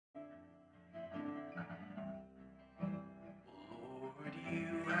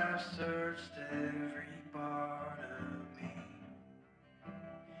have searched every part of me.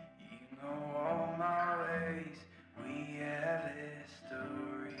 You know all my ways, we have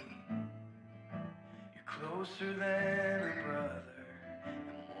history. You're closer than a brother and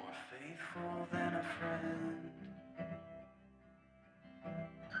more faithful than a friend.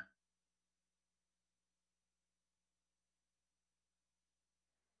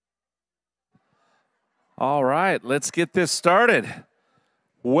 All right, let's get this started.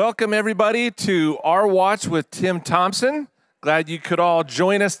 Welcome, everybody, to Our Watch with Tim Thompson. Glad you could all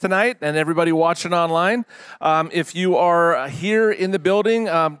join us tonight, and everybody watching online. If you are here in the building,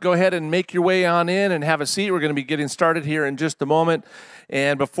 go ahead and make your way on in and have a seat. We're going to be getting started here in just a moment.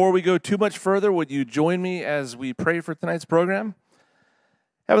 And before we go too much further, would you join me as we pray for tonight's program?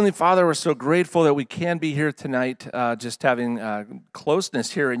 Heavenly Father, we're so grateful that we can be here tonight, just having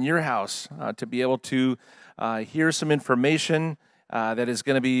closeness here in your house, to be able to hear some information that is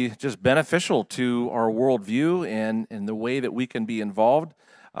going to be just beneficial to our worldview and the way that we can be involved,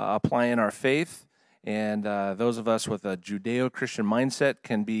 applying our faith. And those of us with a Judeo-Christian mindset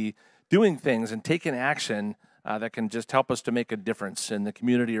can be doing things and taking action that can just help us to make a difference in the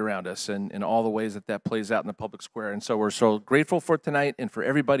community around us and in all the ways that that plays out in the public square. And so we're so grateful for tonight and for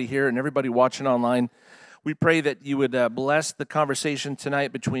everybody here and everybody watching online. We pray that you would bless the conversation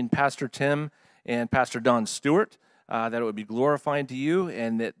tonight between Pastor Tim and Pastor Don Stewart, that it would be glorifying to you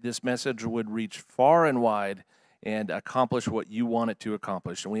and that this message would reach far and wide and accomplish what you want it to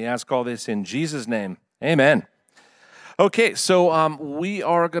accomplish. And we ask all this in Jesus' name. Amen. Okay, so we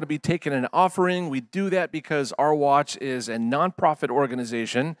are going to be taking an offering. We do that because Our Watch is a nonprofit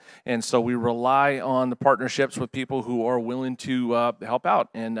organization, and so we rely on the partnerships with people who are willing to help out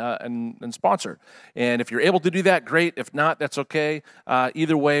and sponsor. And if you're able to do that, great. If not, that's okay.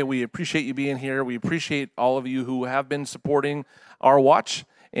 Either way, we appreciate you being here. We appreciate all of you who have been supporting Our Watch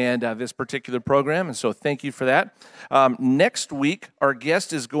and this particular program, and so thank you for that. Next week, our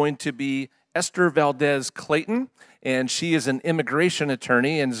guest is going to be Esther Valdez-Clayton, and she is an immigration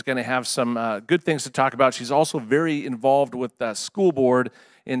attorney and is going to have some good things to talk about. She's also very involved with the school board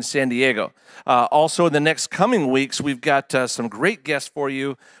in San Diego. Also, in the next coming weeks, we've got some great guests for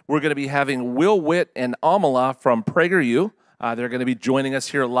you. We're going to be having Will Witt and Amala from PragerU. They're going to be joining us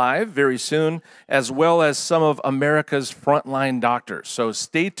here live very soon, as well as some of America's frontline doctors. So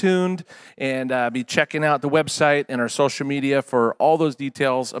stay tuned and be checking out the website and our social media for all those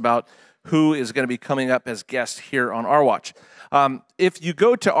details about who is going to be coming up as guests here on Our Watch. If you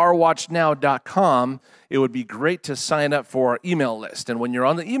go to ourwatchnow.com, it would be great to sign up for our email list. And when you're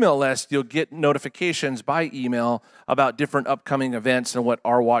on the email list, you'll get notifications by email about different upcoming events and what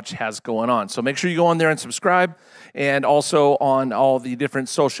Our Watch has going on. So make sure you go on there and subscribe. And also on all the different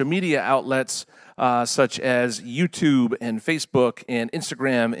social media outlets, such as YouTube and Facebook and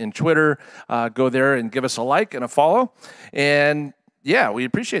Instagram and Twitter. Go there and give us a like and a follow. And yeah, we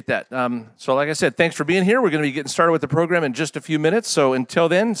appreciate that. So like I said, thanks for being here. We're going to be getting started with the program in just a few minutes. So until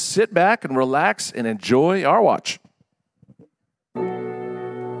then, sit back and relax and enjoy Our Watch.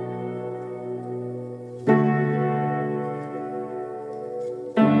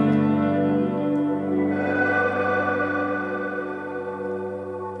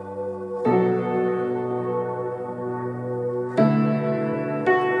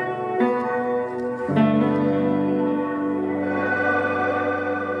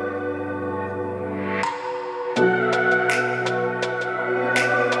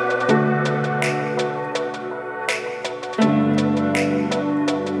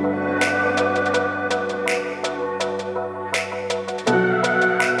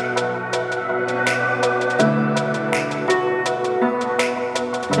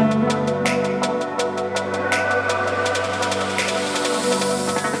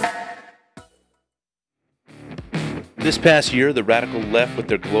 This past year, the radical left with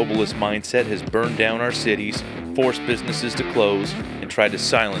their globalist mindset has burned down our cities, forced businesses to close, and tried to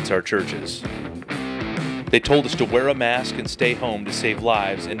silence our churches. They told us to wear a mask and stay home to save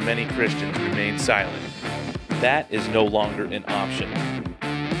lives, and many Christians remain silent. That is no longer an option.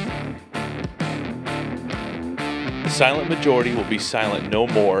 The silent majority will be silent no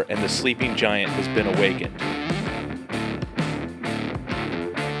more, and the sleeping giant has been awakened.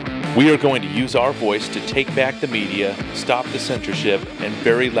 We are going to use our voice to take back the media, stop the censorship, and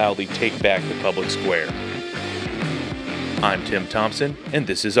very loudly take back the public square. I'm Tim Thompson, and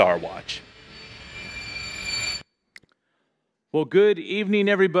this is Our Watch. Well, good evening,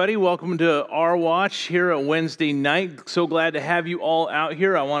 everybody. Welcome to Our Watch here on Wednesday night. So glad to have you all out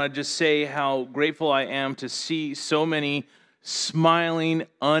here. I want to just say how grateful I am to see so many smiling,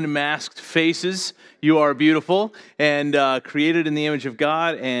 unmasked faces. You are beautiful and created in the image of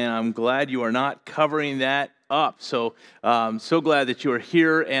God, and I'm glad you are not covering that up. So so glad that you are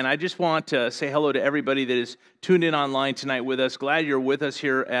here, and I just want to say hello to everybody that is tuned in online tonight with us. Glad you're with us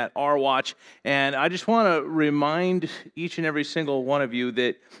here at Our Watch, and I just want to remind each and every single one of you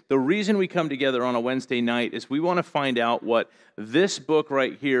that the reason we come together on a Wednesday night is we want to find out what this book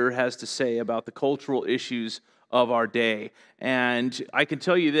right here has to say about the cultural issues of our day. And I can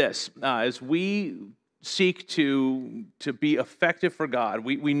tell you this, as we seek to be effective for God,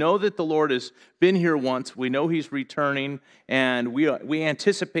 we know that the Lord has been here once, we know He's returning, and we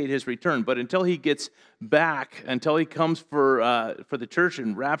anticipate His return, but until He gets back, until He comes for the church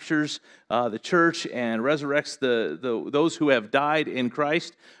and raptures the church and resurrects those who have died in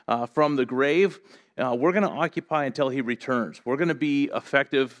Christ from the grave, we're going to occupy until He returns. We're going to be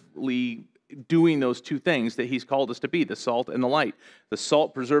effectively doing those two things that He's called us to be, the salt and the light. The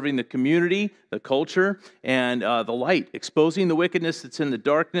salt preserving the community, the culture, and the light exposing the wickedness that's in the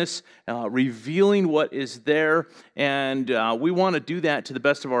darkness, revealing what is there, and we want to do that to the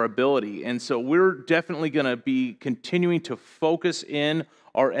best of our ability. And so we're definitely going to be continuing to focus in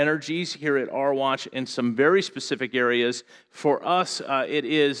our energies here at Our Watch in some very specific areas. For us, it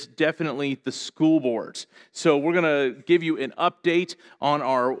is definitely the school boards. So we're going to give you an update on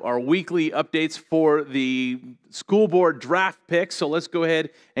our weekly updates for the school board draft picks. So let's go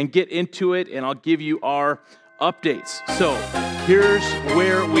ahead and get into it, and I'll give you our updates. So here's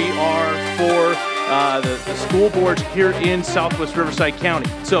where we are for the school boards here in Southwest Riverside County.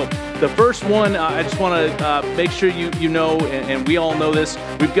 So the first one, I just want to make sure you know, and we all know this,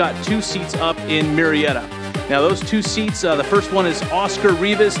 we've got 2 seats up in Marietta. Now those 2 seats, the first one is Oscar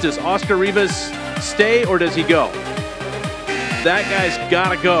Rivas. Does Oscar Rivas stay or does he go? That guy's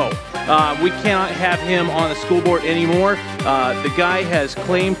got to go. We cannot have him on the school board anymore. The guy has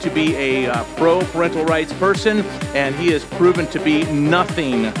claimed to be a pro-parental rights person, and he has proven to be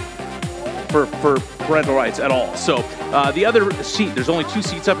nothing for parental rights at all. So the other seat, there's only 2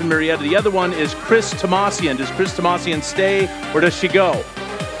 seats up in Marietta. The other one is Chris Tomasian. Does Chris Tomasian stay or does she go?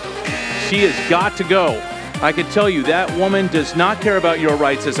 She has got to go. I can tell you that woman does not care about your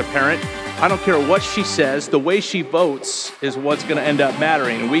rights as a parent. I don't care what she says. The way she votes is what's going to end up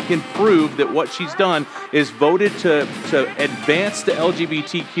mattering. And we can prove that what she's done is voted to advance the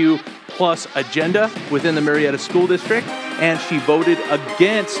LGBTQ plus agenda within the Marietta School District, and she voted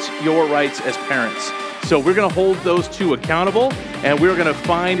against your rights as parents. So we're going to hold those 2 accountable, and we're going to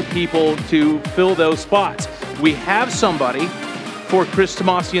find people to fill those spots. We have somebody for Chris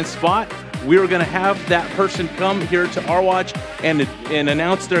Tomasian's spot. We're going to have that person come here to Our Watch and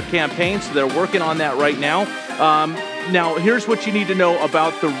announce their campaign, so they're working on that right now. Now, here's what you need to know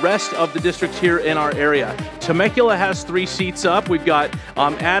about the rest of the districts here in our area. Temecula has 3 seats up. We've got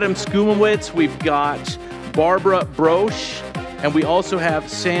Adam Skumowitz, we've got Barbara Broche, and we also have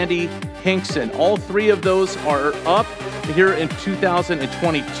Sandy Hinkson. All 3 of those are up here in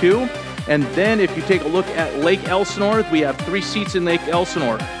 2022. And then if you take a look at Lake Elsinore, we have 3 seats in Lake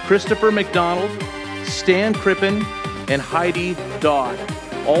Elsinore. Christopher McDonald, Stan Crippen, and Heidi Dodd.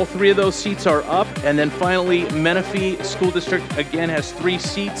 All 3 of those seats are up. And then finally, Menifee School District again has 3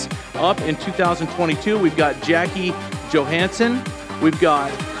 seats up in 2022. We've got Jackie Johansson, we've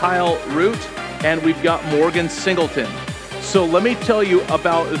got Kyle Root, and we've got Morgan Singleton. So let me tell you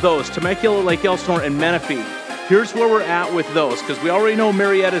about those, Temecula, Lake Elsinore, and Menifee. Here's where we're at with those, because we already know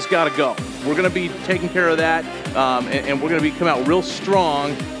Marietta's got to go. We're going to be taking care of that, and we're going to come out real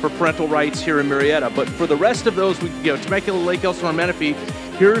strong for parental rights here in Marietta. But for the rest of those, Temecula, Lake Elsinore, Menifee,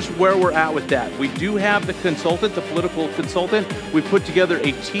 here's where we're at with that. We do have the consultant, the political consultant. We put together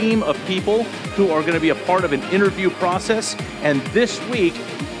a team of people who are going to be a part of an interview process, and this week,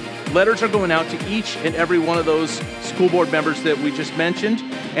 letters are going out to each and every one of those school board members that we just mentioned,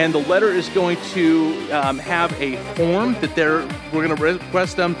 and the letter is going to have a form that we're going to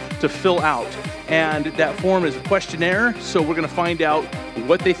request them to fill out. And that form is a questionnaire, so we're going to find out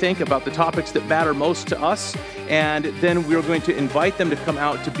what they think about the topics that matter most to us, and then we're going to invite them to come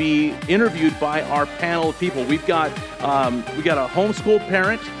out to be interviewed by our panel of people. We've got a homeschool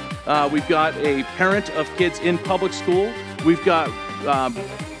parent, we've got a parent of kids in public school, we've got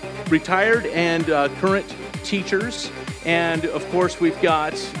retired and current teachers, and of course we've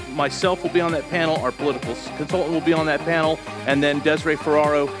got myself will be on that panel, our political consultant will be on that panel, and then Desiree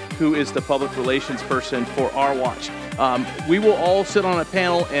Ferraro, who is the public relations person for Our Watch. We will all sit on a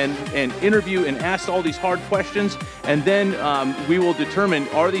panel and interview and ask all these hard questions, and then we will determine,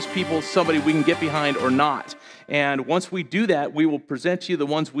 are these people somebody we can get behind or not? And once we do that, we will present to you the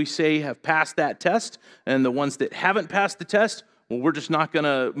ones we say have passed that test, and the ones that haven't passed the test, well, we're just not going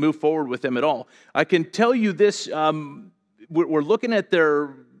to move forward with them at all. I can tell you this, we're looking at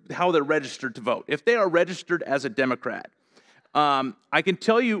how they're registered to vote. If they are registered as a Democrat, I can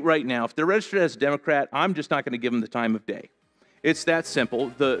tell you right now, if they're registered as a Democrat, I'm just not going to give them the time of day. It's that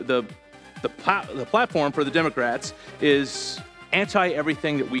simple. The platform for the Democrats is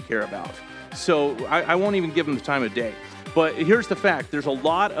anti-everything that we care about. So I won't even give them the time of day. But here's the fact. There's a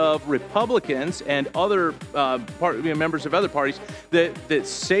lot of Republicans and other members of other parties that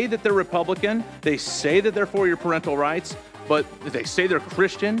say that they're Republican. They say that they're for your parental rights, but they say they're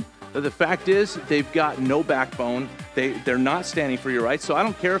Christian. The fact is, they've got no backbone. They're not standing for your rights. So I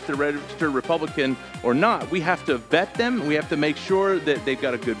don't care if they're registered Republican or not. We have to vet them. We have to make sure that they've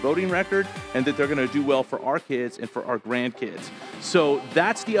got a good voting record and that they're going to do well for our kids and for our grandkids. So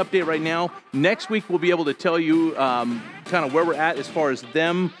that's the update right now. Next week, we'll be able to tell you kind of where we're at as far as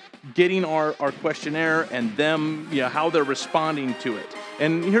them getting our questionnaire and them, how they're responding to it.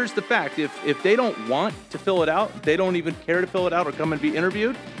 And here's the fact. If they don't want to fill it out, they don't even care to fill it out or come and be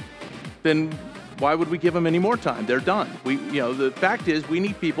interviewed, then why would we give them any more time? They're done. The fact is, we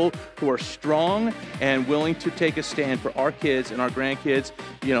need people who are strong and willing to take a stand for our kids and our grandkids.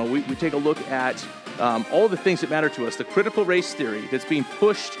 We take a look at all the things that matter to us. The critical race theory that's being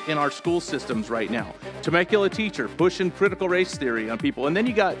pushed in our school systems right now. Temecula teacher pushing critical race theory on people. And then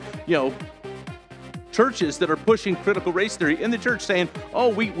you got, churches that are pushing critical race theory in the church saying, oh,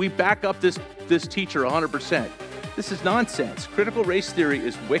 we back up this teacher 100%. This is nonsense. Critical race theory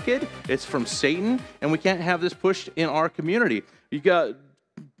is wicked. It's from Satan, and we can't have this pushed in our community. You got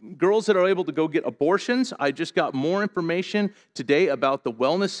girls that are able to go get abortions. I just got more information today about the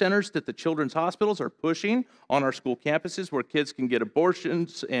wellness centers that the children's hospitals are pushing on our school campuses where kids can get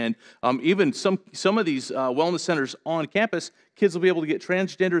abortions, and even some of these wellness centers on campus, kids will be able to get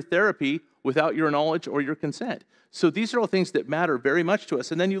transgender therapy without your knowledge or your consent. So these are all things that matter very much to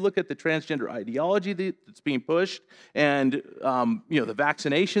us. And then you look at the transgender ideology that's being pushed, and the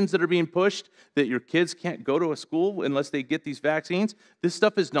vaccinations that are being pushed, that your kids can't go to a school unless they get these vaccines. This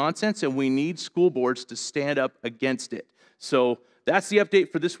stuff is nonsense, and we need school boards to stand up against it. So that's the update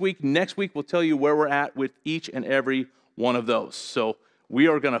for this week. Next week, we'll tell you where we're at with each and every one of those. So we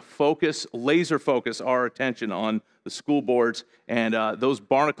are going to laser focus our attention on the school boards and those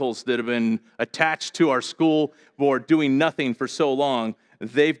barnacles that have been attached to our school board doing nothing for so long.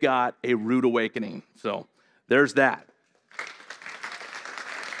 They've got a rude awakening. So there's that.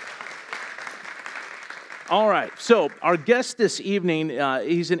 All right, so our guest this evening,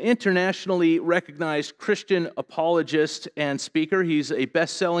 he's an internationally recognized Christian apologist and speaker. He's a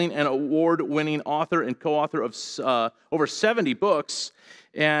best-selling and award-winning author and co-author of over 70 books,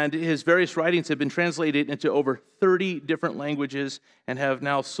 and his various writings have been translated into over 30 different languages and have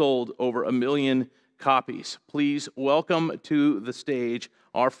now sold over 1 million copies. Please welcome to the stage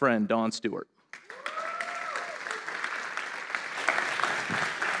our friend Don Stewart.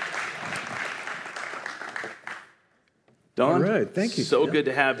 Don, all right, thank you. So good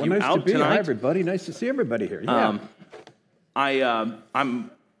to have you nice out to be tonight. Hi, everybody. Nice to see everybody here. Yeah.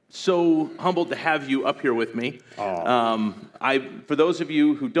 I'm so humbled to have you up here with me. For those of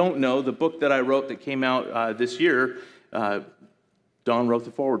you who don't know, the book that I wrote that came out this year, Don wrote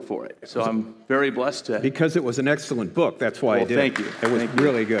the foreword for it. So I'm very blessed to. Because it was an excellent book. That's why I did thank it. you. It was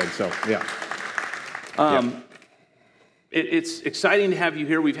really good. So yeah. It's exciting to have you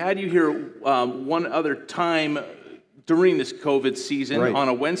here. We've had you here one other time during this COVID season on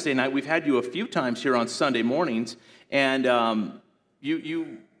a Wednesday night. We've had you a few times here on Sunday mornings, and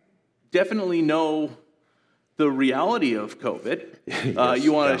you definitely know the reality of COVID. Yes,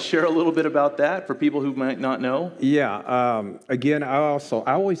 you want to share a little bit about that for people who might not know? Yeah. Again, I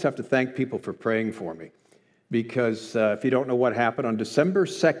always have to thank people for praying for me, because if you don't know what happened, on December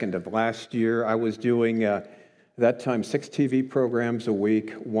 2nd of last year, I was doing, that time, 6 TV programs a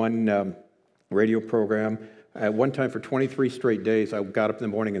week, 1 radio program. At one time, for 23 straight days, I got up in the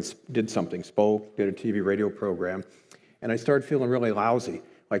morning and did something, spoke, did a TV radio program, and I started feeling really lousy,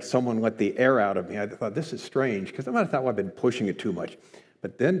 like someone let the air out of me. I thought, this is strange, because I thought I'd been pushing it too much.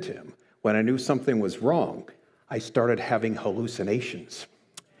 But then, Tim, when I knew something was wrong, I started having hallucinations.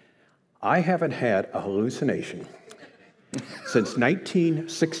 I haven't had a hallucination since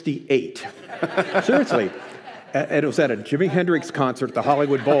 1968. Seriously. And it was at a Jimi Hendrix concert at the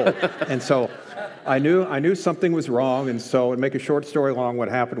Hollywood Bowl. And so I knew something was wrong. And so, to make a short story long, what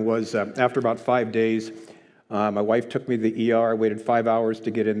happened was after about 5 days, my wife took me to the ER. I waited 5 hours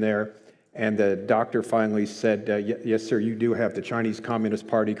to get in there. And the doctor finally said, yes, sir, you do have the Chinese Communist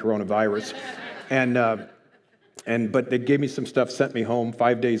Party coronavirus. And But they gave me some stuff, sent me home.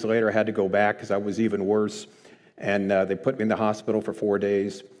 5 days later, I had to go back because I was even worse. And they put me in the hospital for 4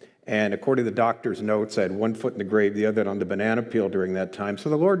 days. And according to the doctor's notes, I had one foot in the grave, the other on the banana peel during that time. So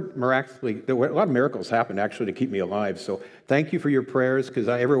the Lord miraculously, a lot of miracles happened actually to keep me alive. So thank you for your prayers, because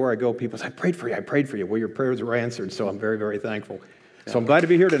everywhere I go, people say, I prayed for you, I prayed for you. Well, your prayers were answered, so I'm very, very thankful. So I'm glad to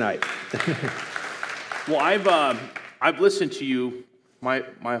be here tonight. Well, I've listened to you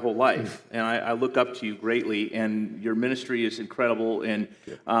my whole life, and I look up to you greatly, and your ministry is incredible, and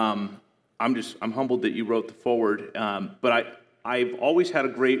I'm humbled that you wrote the foreword, but I've always had a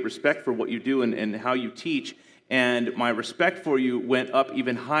great respect for what you do and how you teach, and my respect for you went up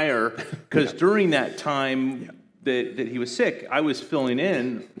even higher because during that time that he was sick, I was filling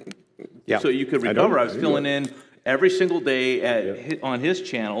in so you could recover. I was filling in every single day on his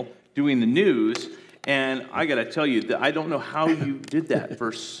channel doing the news, and I got to tell you that I don't know how you did that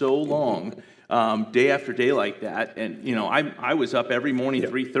for so long. Day after day like that, and I was up every morning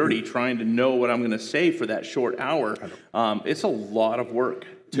 3:30 trying to know what I'm going to say for that short hour. It's a lot of work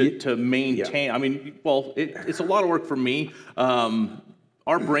to maintain. Yeah. I mean, well, it's a lot of work for me.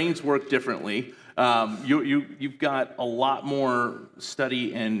 Our brains work differently. You've got a lot more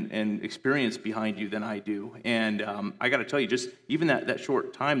study and experience behind you than I do, and I got to tell you, just even that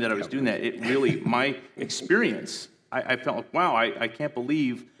short time that I was doing that, it really my experience. I felt like, wow, I can't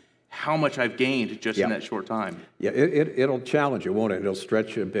believe how much I've gained just in that short time. Yeah, it'll challenge you, won't it? It'll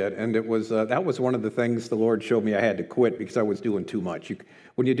stretch you a bit. And it was that was one of the things the Lord showed me I had to quit because I was doing too much.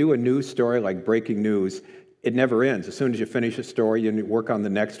 When you do a news story like breaking news, it never ends. As soon as you finish a story, you work on the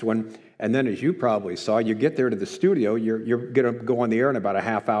next one. And then, as you probably saw, you get there to the studio, you're going to go on the air in about a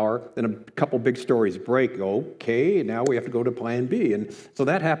half hour, then a couple big stories break. Okay, now we have to go to plan B. And so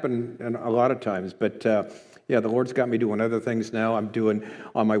that happened a lot of times. But yeah, the Lord's got me doing other things now. I'm doing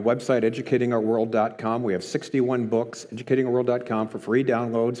on my website, educatingourworld.com. We have 61 books, educatingourworld.com for free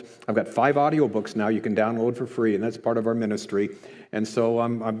downloads. I've got 5 audiobooks now you can download for free, and that's part of our ministry. And so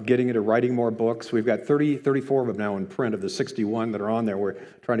I'm getting into writing more books. We've got 34 of them now in print of the 61 that are on there. We're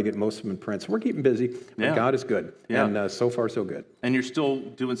trying to get most of them in print. So we're keeping busy. But God is good. Yeah. And so far, so good. And you're still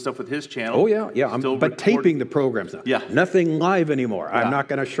doing stuff with his channel. Oh, yeah. But taping the programs now. Yeah. Nothing live anymore. Yeah. I'm not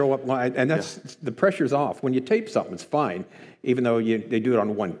going to show up live. And that's the pressure's off. When you tape something, it's fine, even though they do it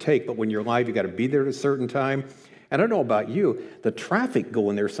on one take. But when you're live, you got to be there at a certain time. And I don't know about you, the traffic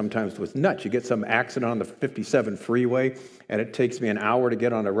going there sometimes was nuts. You get some accident on the 57 freeway, and it takes me an hour to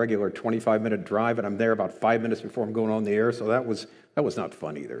get on a regular 25-minute drive, and I'm there about 5 minutes before I'm going on the air. So that was not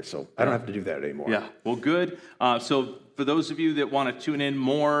fun either. So I don't have to do that anymore. Yeah, well, good. So for those of you that want to tune in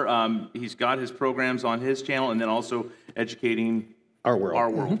more, he's got his programs on his channel, and then also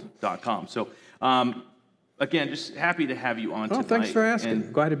educatingourworld.com. So again, just happy to have you on tonight. Thanks for asking.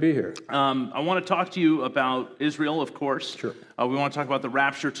 And, glad to be here. I want to talk to you about Israel, of course. Sure. We want to talk about the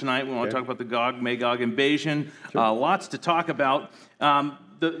rapture tonight. We want to talk about the Gog-Magog invasion. Sure. Lots to talk about.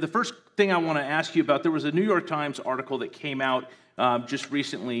 The first thing I want to ask you about, there was a New York Times article that came out just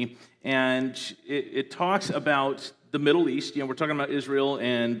recently, and it talks about the Middle East. We're talking about Israel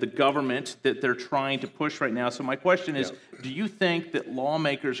and the government that they're trying to push right now. So my question is, do you think that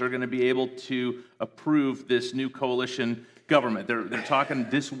lawmakers are going to be able to approve this new coalition government? They're talking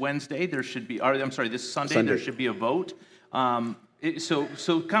this Wednesday. This Sunday. There should be a vote. So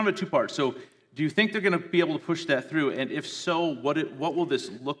kind of a two-part. So do you think they're going to be able to push that through? And if so, what will this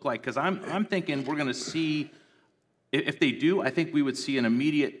look like? Because I'm thinking we're going to see, if they do, I think we would see an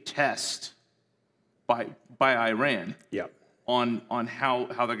immediate test by Iran on how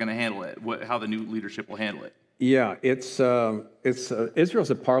they're going to handle it, how the new leadership will handle it. Yeah,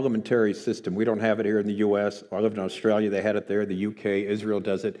 Israel's a parliamentary system. We don't have it here in the U.S. I lived in Australia. They had it there. The U.K., Israel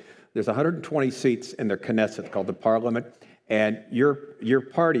does it. There's 120 seats in their Knesset called the parliament, and your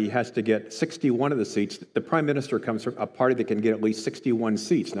party has to get 61 of the seats. The prime minister comes from a party that can get at least 61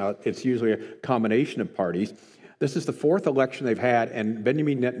 seats. Now, it's usually a combination of parties. This is the 4th election they've had, and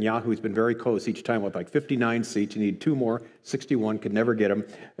Benjamin Netanyahu has been very close each time with like 59 seats. You need 2 more, 61, could never get them.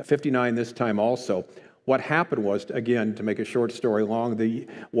 59 this time also. What happened was, again, to make a short story long,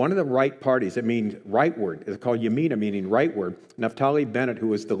 one of the right parties, it means rightward, it's called Yamina, meaning rightward, Naftali Bennett, who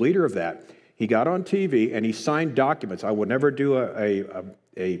was the leader of that, he got on TV and he signed documents. I would never do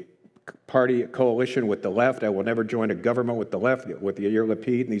a party coalition with the left. I will never join a government with the left, with Yair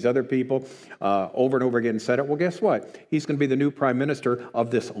Lapid and these other people. Over and over again said it. Well, guess what? He's going to be the new prime minister of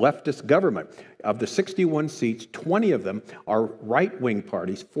this leftist government. Of the 61 seats, 20 of them are right-wing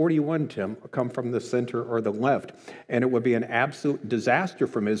parties. 41, Tim, come from the center or the left. And it would be an absolute disaster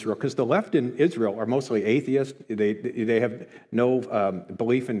from Israel, because the left in Israel are mostly atheists. They have no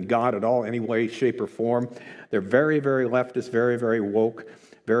belief in God at all, any way, shape, or form. They're very, very leftist, very, very woke,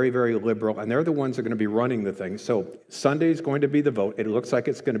 very, very liberal, and they're the ones that are going to be running the thing. So Sunday is going to be the vote. It looks like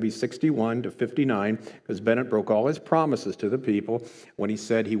it's going to be 61 to 59, because Bennett broke all his promises to the people when he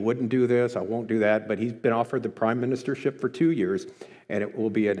said he wouldn't do this, I won't do that, but he's been offered the prime ministership for 2 years, and it will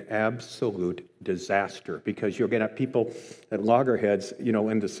be an absolute disaster, because you're going to have people at loggerheads,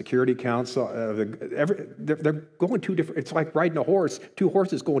 in the Security Council. They're going two different, it's like riding a horse, two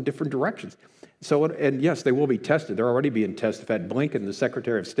horses going different directions. So, and yes, they will be tested. They're already being tested. In fact, Blinken, the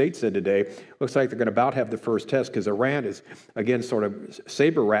Secretary of State, said today, looks like they're going to about have the first test, because Iran is, again, sort of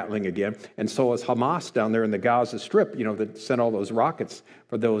saber-rattling again, and so is Hamas down there in the Gaza Strip, that sent all those rockets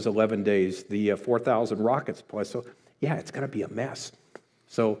for those 11 days, the 4,000 rockets plus. So, yeah, it's going to be a mess.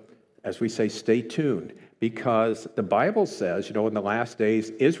 So, as we say, stay tuned, because the Bible says, in the last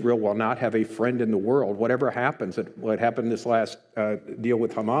days, Israel will not have a friend in the world. Whatever happens, what happened this last deal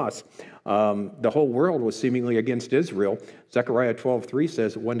with Hamas, the whole world was seemingly against Israel. Zechariah 12:3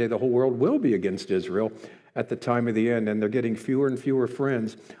 says one day the whole world will be against Israel at the time of the end, and they're getting fewer and fewer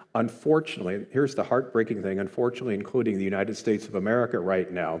friends. Unfortunately, here's the heartbreaking thing, unfortunately, including the United States of America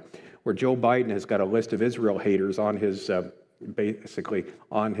right now, where Joe Biden has got a list of Israel haters on his basically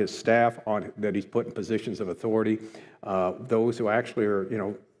on his staff, that he's put in positions of authority, those who actually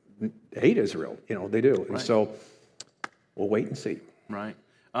are, hate Israel, they do. And so we'll wait and see. Right.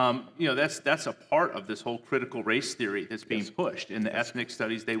 That's a part of this whole critical race theory that's being pushed in the ethnic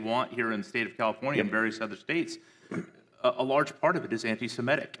studies they want here in the state of California and various other states. A large part of it is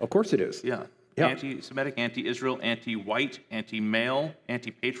anti-Semitic. Of course it is. Yeah. Anti-Semitic, anti-Israel, anti-white, anti-male,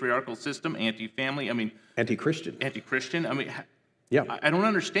 anti-patriarchal system, anti-family. Anti-Christian. Anti-Christian. Yeah. I don't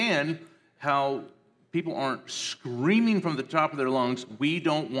understand how people aren't screaming from the top of their lungs, we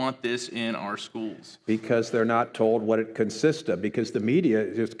don't want this in our schools. Because they're not told what it consists of, because the media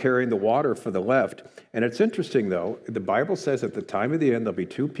is carrying the water for the left. And it's interesting, though, the Bible says at the time of the end, there'll be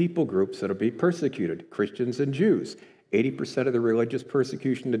two people groups that'll be persecuted, Christians and Jews. 80% of the religious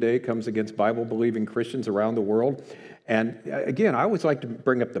persecution today comes against Bible-believing Christians around the world. And again, I always like to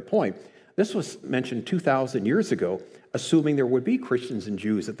bring up the point. This was mentioned 2,000 years ago, assuming there would be Christians and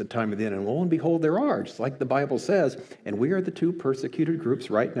Jews at the time of the end. And lo and behold, there are, just like the Bible says. And we are the two persecuted groups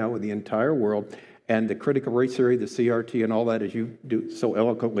right now in the entire world. And the critical race theory, the CRT, and all that, as you do so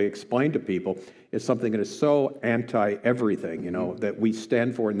eloquently explain to people, is something that is so anti-everything, that we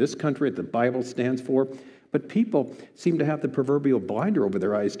stand for in this country, that the Bible stands for. But people seem to have the proverbial blinder over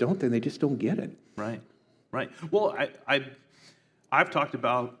their eyes, don't they? They just don't get it. Right. Well, I've talked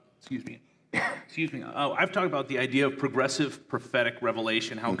about, I've talked about the idea of progressive prophetic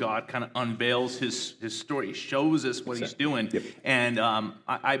revelation, how God kind of unveils his story. He shows us what he's doing. Yep. And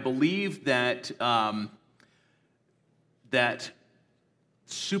I believe that that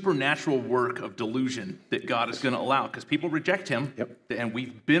supernatural work of delusion that God is going to allow, because people reject him, and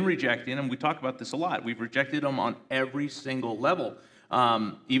we've been rejecting him. We talk about this a lot. We've rejected him on every single level.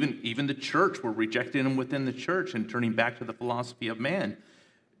 Even the church, we're rejecting him within the church and turning back to the philosophy of man.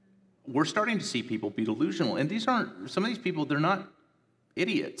 We're starting to see people be delusional, and some of these people, they're not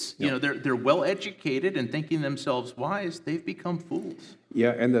idiots. Yep. They're well educated and thinking themselves wise. They've become fools.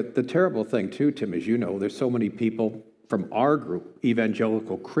 Yeah, and the terrible thing too, Tim, as you know, there's so many people from our group,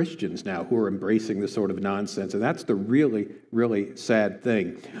 evangelical Christians now, who are embracing this sort of nonsense. And that's the really, really sad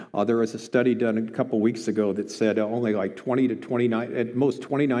thing. There was a study done a couple weeks ago that said only like 20 to 29, at most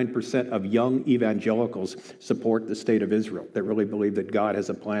 29% of young evangelicals support the state of Israel, that really believe that God has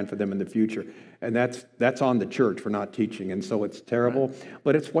a plan for them in the future. And that's on the church for not teaching. And so it's terrible,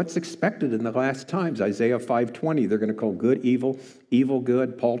 but it's what's expected in the last times. Isaiah 5:20, they're going to call good evil, evil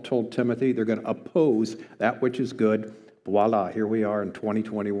good. Paul told Timothy they're going to oppose that which is good. Voila, here we are in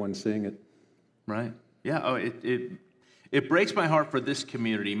 2021 seeing it. Right. Yeah. Oh, it breaks my heart for this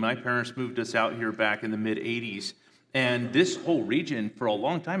community. My parents moved us out here back in the mid-'80s, and this whole region for a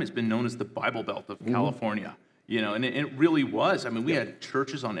long time has been known as the Bible Belt of California. And it really was. We had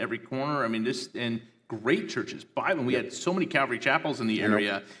churches on every corner. And great churches. Bible. We had so many Calvary chapels in the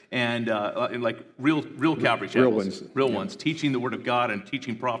area, and like real Calvary chapels, real ones, teaching the Word of God and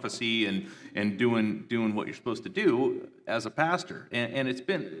teaching prophecy and doing what you're supposed to do as a pastor. And it's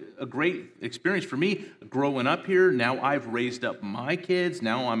been a great experience for me growing up here. Now I've raised up my kids.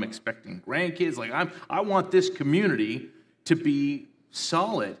 Now I'm expecting grandkids. Like I want this community to be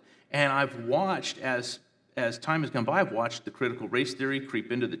solid. And I've watched as time has gone by, I've watched the critical race theory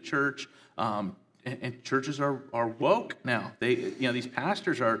creep into the church. And churches are woke now. These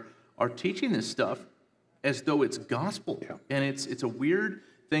pastors are teaching this stuff as though it's gospel, and it's a weird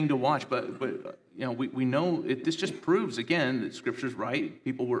thing to watch. But we know this just proves again that Scripture's right.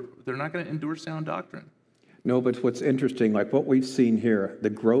 They're not going to endure sound doctrine. No, but what's interesting, like what we've seen here, the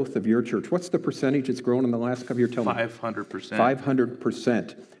growth of your church. What's the percentage it's grown in the last couple of years? Tell me. 500%.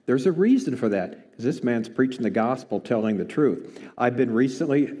 500%. There's a reason for that, because this man's preaching the gospel, telling the truth. I've been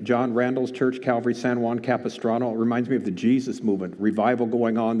recently, John Randall's church, Calvary San Juan Capistrano. It reminds me of the Jesus movement. Revival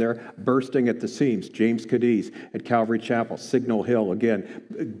going on there, bursting at the seams. James Cadiz at Calvary Chapel. Signal Hill,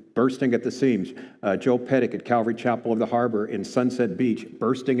 again, bursting at the seams. Joe Pettick at Calvary Chapel of the Harbor in Sunset Beach,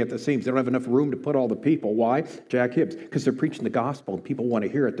 bursting at the seams. They don't have enough room to put all the people. Why? Jack Hibbs. Because they're preaching the gospel and people want to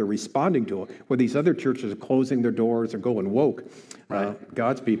hear it. They're responding to it. Where these other churches are closing their doors or going woke. Right.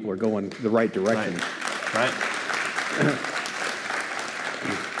 God's people are going the right direction. Right.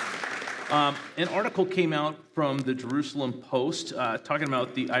 An article came out from the Jerusalem Post talking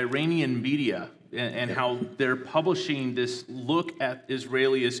about the Iranian media and how they're publishing this look at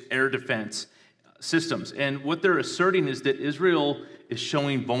Israel's air defense systems. And what they're asserting is that Israel is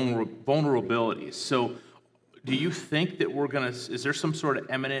showing vulnerabilities. So do you think that is there some sort of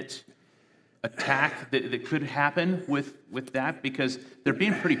imminent attack that could happen with that? Because they're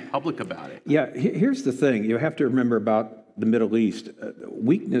being pretty public about it. Yeah, here's the thing. You have to remember about the Middle East.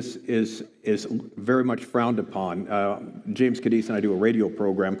 Weakness is very much frowned upon. James Cadiz and I do a radio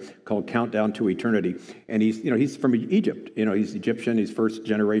program called Countdown to Eternity. And he's from Egypt. He's Egyptian. He's first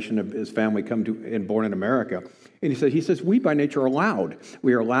generation of his family born in America. And he says, we by nature are loud.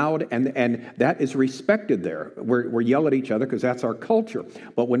 We are loud, and that is respected there. We yell at each other because that's our culture.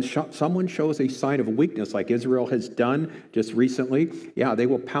 But when someone shows a sign of weakness, like Israel has done just recently, they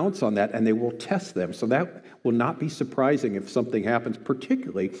will pounce on that and they will test them. So that will not be surprising if something happens,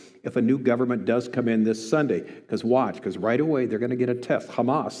 particularly if a new government does come in this Sunday. Because right away they're going to get a test.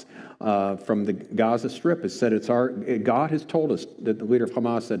 Hamas from the Gaza Strip has said God has told us, that the leader of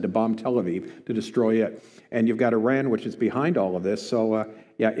Hamas said, to bomb Tel Aviv, to destroy it. And you've got Iran, which is behind all of this. So,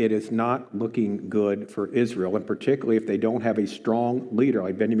 it is not looking good for Israel, and particularly if they don't have a strong leader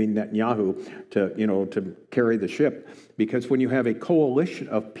like Benjamin Netanyahu to carry the ship. Because when you have a coalition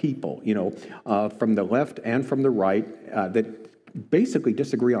of people, from the left and from the right, that basically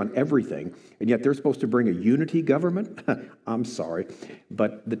disagree on everything, and yet they're supposed to bring a unity government, I'm sorry,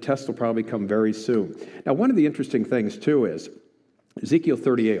 but the test will probably come very soon. Now, one of the interesting things, too, is Ezekiel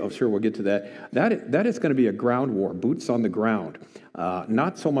 38, I'm sure we'll get to that. That is going to be a ground war, boots on the ground.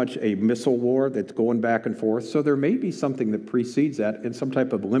 Not so much a missile war that's going back and forth. So there may be something that precedes that in some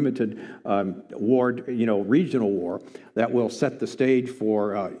type of limited war, regional war that will set the stage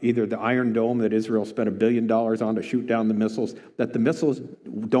for either the Iron Dome that Israel spent $1 billion on to shoot down the missiles, that the missiles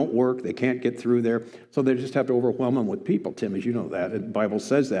don't work, they can't get through there, so they just have to overwhelm them with people, Tim, as you know that. The Bible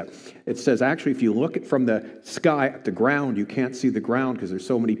says that. It says, actually, if you look at from the sky at the ground, you can't see the ground because there's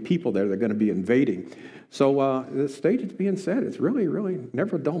so many people there, they're going to be invading. So the stage is being set. It's really, really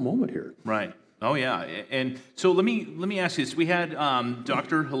never a dull moment here. Right. Oh, yeah. And so let me ask you this. We had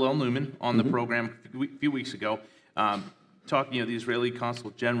Dr. Hillel Newman on the program a few weeks ago talking, the Israeli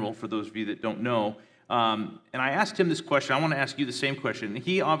Consul General, for those of you that don't know. And I asked him this question. I want to ask you the same question.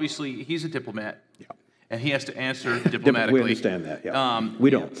 He's a diplomat. Yeah. And he has to answer diplomatically. We understand that, yeah. We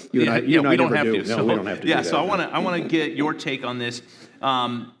don't. You and I we don't have do. to. No, we don't have to do that. So I want to get your take on this.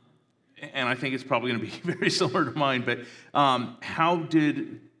 And I think it's probably going to be very similar to mine, but how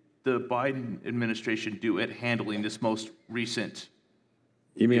did the Biden administration do at handling this most recent?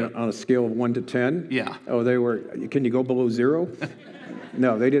 You mean on a scale of 1 to 10? Yeah. Oh, can you go below 0?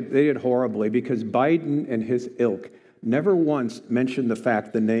 No, they did horribly, because Biden and his ilk never once mentioned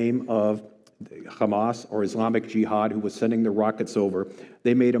the name of Hamas or Islamic Jihad, who was sending the rockets over.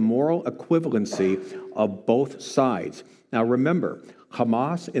 They made a moral equivalency of both sides. Now remember,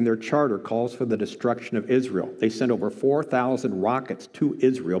 Hamas, in their charter, calls for the destruction of Israel. They sent over 4,000 rockets to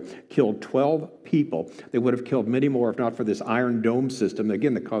Israel, killed 12 people. They would have killed many more if not for this Iron Dome system,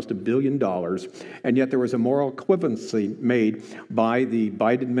 again, that cost $1 billion. And yet there was a moral equivalency made by the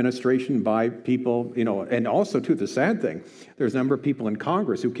Biden administration, by people, and also, too, the sad thing, there's a number of people in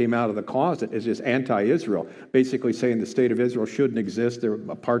Congress who came out of the closet as just anti-Israel, basically saying the state of Israel shouldn't exist, they're an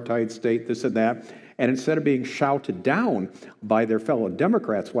apartheid state, this and that. And instead of being shouted down by their fellow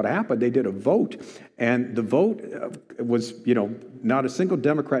Democrats, what happened, they did a vote. And the vote was, not a single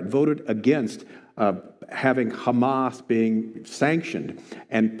Democrat voted against having Hamas being sanctioned,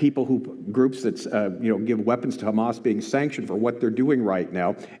 and groups that, give weapons to Hamas being sanctioned for what they're doing right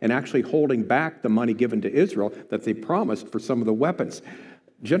now, and actually holding back the money given to Israel that they promised for some of the weapons.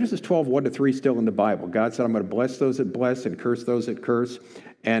 Genesis 12, 1-3 still in the Bible. God said, I'm going to bless those that bless and curse those that curse.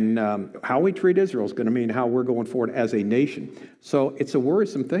 And how we treat Israel is going to mean how we're going forward as a nation. So it's a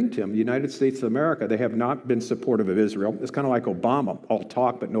worrisome thing, Tim. The United States of America, they have not been supportive of Israel. It's kind of like Obama, all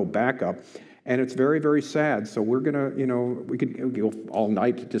talk but no backup. And it's very, very sad. So we're going to, we could go all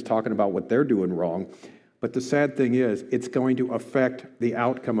night just talking about what they're doing wrong. But the sad thing is, it's going to affect the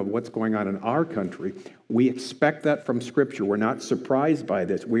outcome of what's going on in our country. We expect that from Scripture. We're not surprised by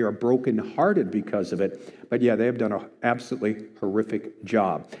this. We are brokenhearted because of it. But yeah, they have done an absolutely horrific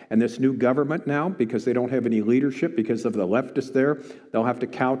job. And this new government now, because they don't have any leadership, because of the leftists there, they'll have to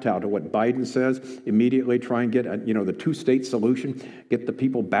kowtow to what Biden says, immediately try and get, the two-state solution, get the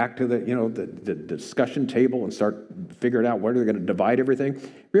people back to the discussion table and start figuring out where they're going to divide everything.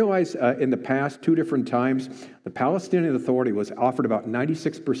 Realize in the past, 2 different times, the Palestinian Authority was offered about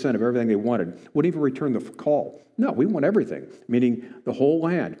 96% of everything they wanted, wouldn't even return the call. No, we want everything, meaning the whole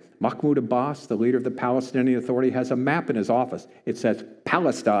land. Mahmoud Abbas, the leader of the Palestinian Authority, has a map in his office. It says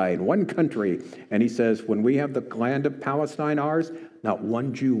Palestine, one country. And he says, when we have the land of Palestine ours, not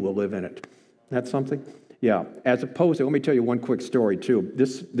one Jew will live in it. That's something? Yeah. As opposed to, let me tell you one quick story, too.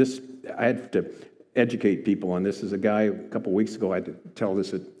 This I had to educate people on this. As a guy a couple weeks ago, I had to tell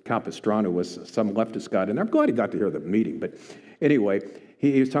this at Capistrano, was some leftist guy, and I'm glad he got to hear the meeting. But anyway,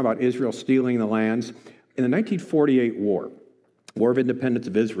 he was talking about Israel stealing the lands. In the 1948 War of Independence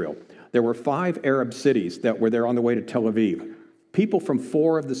of Israel, there were 5 Arab cities that were there on the way to Tel Aviv. People from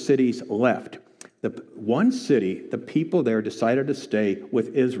 4 of the cities left. The one city, the people there decided to stay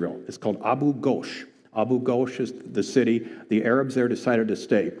with Israel. It's called Abu Ghosh. Abu Ghosh is the city. The Arabs there decided to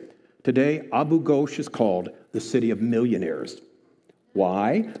stay. Today, Abu Ghosh is called the city of millionaires.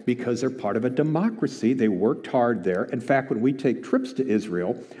 Why? Because they're part of a democracy. They worked hard there. In fact, when we take trips to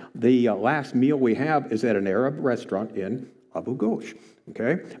Israel, the last meal we have is at an Arab restaurant in Abu Ghosh,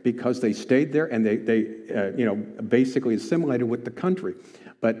 okay? Because they stayed there and they basically assimilated with the country.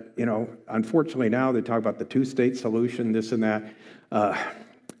 But, unfortunately now they talk about the two-state solution, this and that.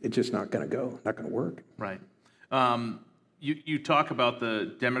 It's just not going to go, not going to work. Right. You talk about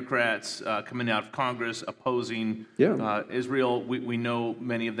the Democrats coming out of Congress opposing Israel. We know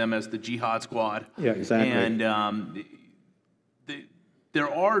many of them as the Jihad Squad. Yeah, exactly. And there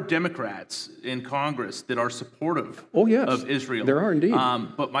are Democrats in Congress that are supportive of Israel. There are indeed.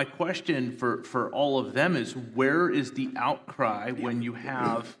 But my question for all of them is, where is the outcry when you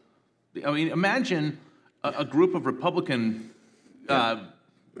have, imagine a group of Republican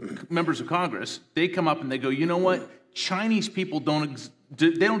members of Congress, they come up and they go, you know what? Chinese people don't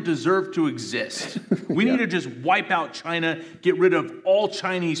deserve to exist. We need to just wipe out China, get rid of all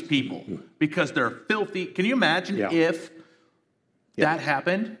Chinese people because they're filthy. Can you imagine if that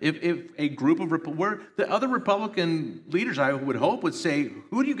happened? If a group of the other Republican leaders, I would hope, would say,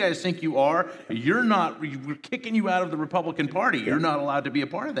 "Who do you guys think you are? We're kicking you out of the Republican Party. You're not allowed to be a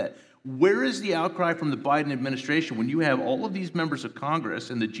part of that." Where is the outcry from the Biden administration when you have all of these members of Congress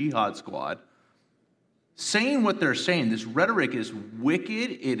and the Jihad Squad saying what they're saying? This rhetoric is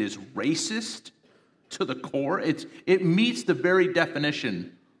wicked. It is racist to the core. It meets the very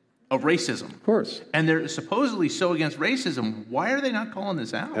definition of racism. Of course. And they're supposedly so against racism. Why are they not calling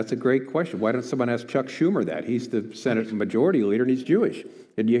this out? That's a great question. Why don't someone ask Chuck Schumer that? He's the Senate Majority Leader, and he's Jewish.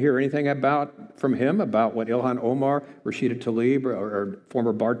 Did you hear anything from him about what Ilhan Omar, Rashida Tlaib, or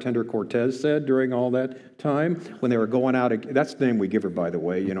former bartender Cortez said during all that time when they were going out? That's the name we give her, by the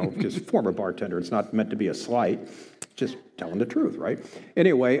way, just former bartender. It's not meant to be a slight. Just telling the truth, right?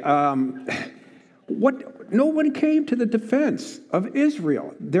 Anyway, no one came to the defense of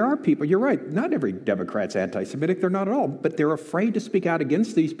Israel. There are people, you're right, not every Democrat's anti-Semitic, they're not at all, but they're afraid to speak out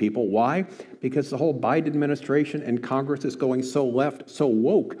against these people. Why? Because the whole Biden administration and Congress is going so left, so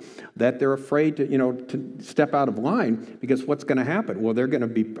woke, that they're afraid to, to step out of line, because what's going to happen? Well, they're going to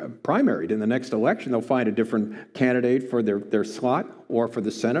be primaried in the next election. They'll find a different candidate for their slot, or for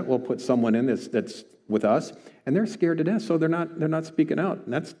the Senate, we'll put someone in that's with us, and they're scared to death, so they're not speaking out.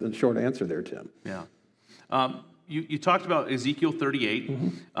 And that's the short answer there, Tim. Yeah. You talked about Ezekiel 38.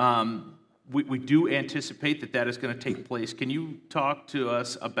 We do anticipate that is going to take place. Can you talk to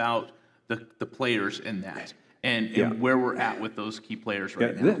us about the players in that and where we're at with those key players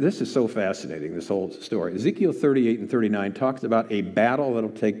right now? This is so fascinating, this whole story. Ezekiel 38 and 39 talks about a battle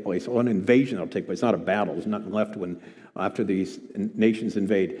that'll take place, or an invasion that'll take place. Not a battle. There's nothing left after these nations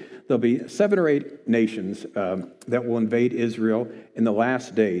invade. There'll be 7 or 8 nations that will invade Israel in the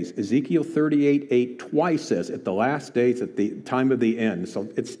last days. Ezekiel 38:8 twice says, at the last days, at the time of the end. So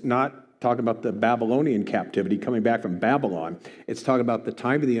it's not talking about the Babylonian captivity coming back from Babylon. It's talking about the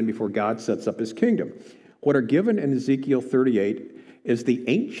time of the end before God sets up his kingdom. What are given in Ezekiel 38 is the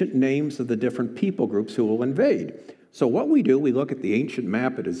ancient names of the different people groups who will invade. So what we do, we look at the ancient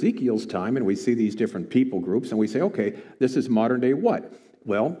map at Ezekiel's time, and we see these different people groups, and we say, okay, this is modern day what?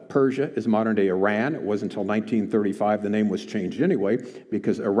 Well, Persia is modern day Iran. It wasn't until 1935 the name was changed anyway,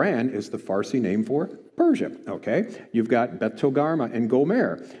 because Iran is the Farsi name for Persia, okay? You've got Beth Togarmah and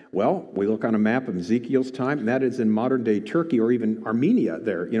Gomer. Well, we look on a map of Ezekiel's time, and that is in modern day Turkey, or even Armenia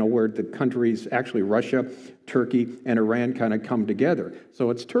there, where the countries, actually Russia, Turkey, and Iran kind of come together. So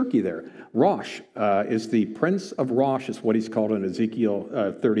it's Turkey there. Rosh is the prince of Rosh, is what he's called in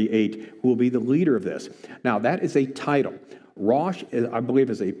Ezekiel 38, who will be the leader of this. Now, that is a title. Rosh, I believe,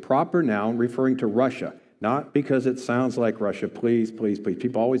 is a proper noun referring to Russia, not because it sounds like Russia. Please, please, please.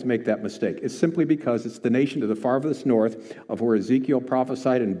 People always make that mistake. It's simply because it's the nation to the farthest north of where Ezekiel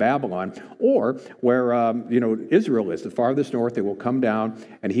prophesied in Babylon, or where, Israel is, the farthest north. They will come down,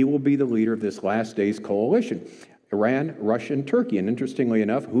 and he will be the leader of this last days coalition. Iran, Russia, and Turkey. And interestingly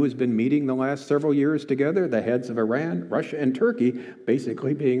enough, who has been meeting the last several years together? The heads of Iran, Russia, and Turkey,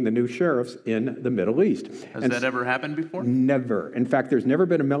 basically being the new sheriffs in the Middle East. Has that ever happened before? Never. In fact, there's never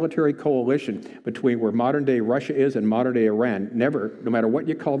been a military coalition between where modern day Russia is and modern day Iran. Never, no matter what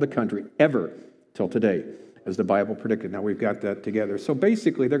you call the country, ever, till today, as the Bible predicted. Now we've got that together. So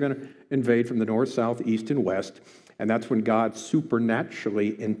basically, they're going to invade from the north, south, east, and west. And that's when God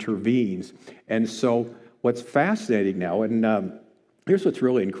supernaturally intervenes. And so what's fascinating now, and here's what's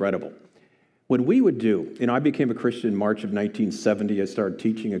really incredible. When we would do, I became a Christian in March of 1970. I started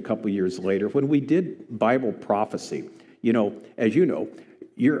teaching a couple years later. When we did Bible prophecy, as you know,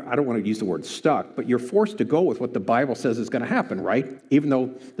 I don't want to use the word stuck, but you're forced to go with what the Bible says is going to happen, right? Even though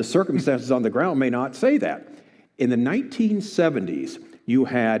the circumstances on the ground may not say that. In the 1970s, you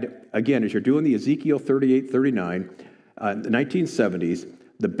had, again, as you're doing the Ezekiel 38, 39, the 1970s,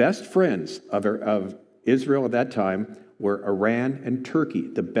 the best friends of Israel at that time were Iran and Turkey,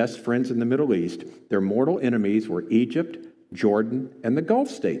 the best friends in the Middle East. Their mortal enemies were Egypt, Jordan, and the Gulf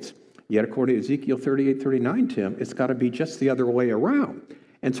states. Yet according to Ezekiel 38, 39, Tim, it's got to be just the other way around.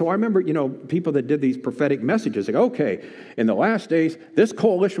 And so I remember, people that did these prophetic messages, like, okay, in the last days, this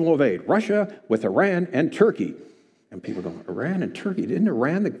coalition will invade Russia with Iran and Turkey. And people go, Iran and Turkey? Isn't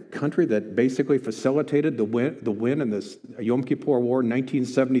Iran the country that basically facilitated the win in this Yom Kippur War in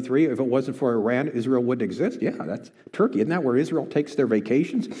 1973? If it wasn't for Iran, Israel wouldn't exist? Yeah, that's Turkey. Isn't that where Israel takes their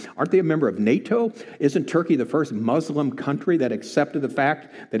vacations? Aren't they a member of NATO? Isn't Turkey the first Muslim country that accepted the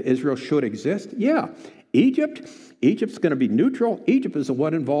fact that Israel should exist? Yeah. Egypt's going to be neutral. Egypt is the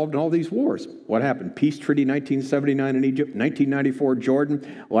one involved in all these wars. What happened? Peace Treaty 1979 in Egypt, 1994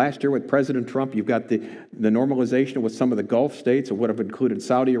 Jordan. Last year with President Trump, you've got the normalization with some of the Gulf states. It would have included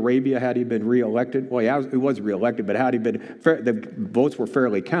Saudi Arabia had he been reelected. Well, yeah, he was reelected, but had he been, the votes were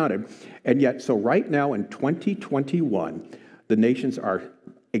fairly counted. And yet, so right now in 2021, the nations are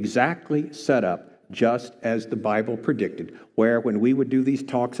exactly set up just as the Bible predicted, where when we would do these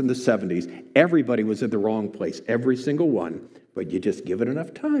talks in the 70s, everybody was in the wrong place, every single one, but you just give it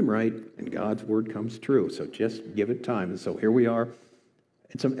enough time, right? And God's word comes true, so just give it time. And so here we are.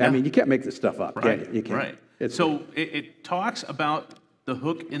 I mean, you can't make this stuff up, right, can you? You can't. Right. So it talks about the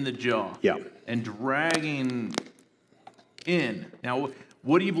hook in the jaw and dragging in. Now,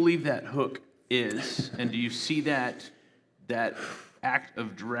 what do you believe that hook is? And do you see that act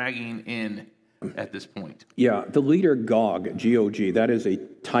of dragging in at this point? Yeah, the leader Gog, G-O-G, that is a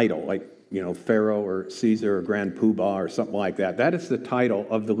title, like, Pharaoh or Caesar or Grand Poobah or something like that. That is the title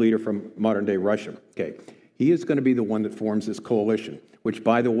of the leader from modern-day Russia. Okay, He is going to be the one that forms this coalition, which,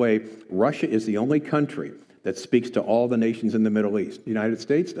 by the way, Russia is the only country that speaks to all the nations in the Middle East. The United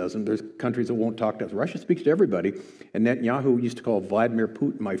States doesn't. There's countries that won't talk to us. Russia speaks to everybody, and Netanyahu used to call Vladimir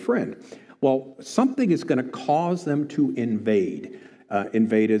Putin my friend. Well, something is going to cause them to invade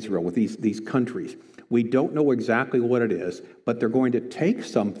Israel with these countries. We don't know exactly what it is, but they're going to take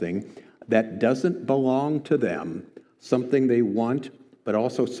something that doesn't belong to them, something they want, but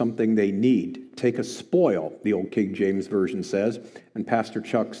also something they need. Take a spoil, the old King James Version says. And Pastor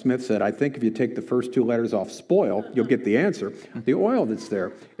Chuck Smith said, I think if you take the first two letters off spoil, you'll get the answer. The oil that's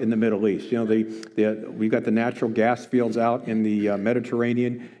there in the Middle East. You know, we've got the natural gas fields out in the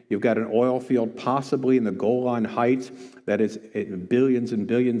Mediterranean. You've got an oil field possibly in the Golan Heights that is billions and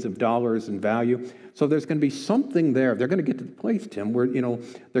billions of dollars in value. So there's going to be something there. They're going to get to the place, Tim, where, you know,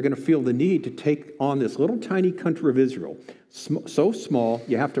 they're going to feel the need to take on this little tiny country of Israel. So small,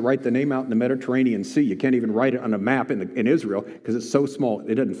 you have to write the name out in the Mediterranean Sea. You can't even write it on a map in Israel because it's so small,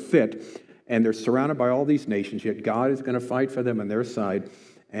 it doesn't fit. And they're surrounded by all these nations, yet God is going to fight for them on their side.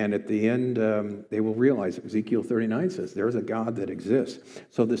 And at the end, they will realize, Ezekiel 39 says, there's a God that exists.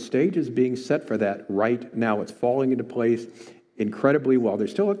 So the stage is being set for that right now. It's falling into place incredibly well.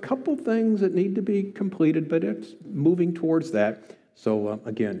 There's still a couple things that need to be completed, but it's moving towards that. So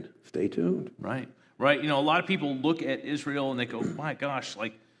again, stay tuned. Right. You know, a lot of people look at Israel and they go, my gosh,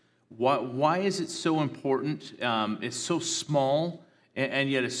 like, why is it so important? It's so small, and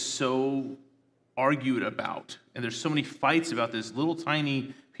yet it's so argued about. And there's so many fights about this little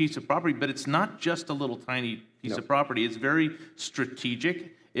tiny piece of property, but it's not just a little tiny piece of property. It's very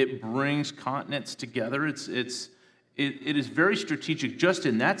strategic. It brings continents together. It is very strategic just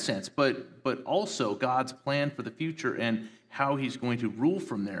in that sense, but also God's plan for the future and how he's going to rule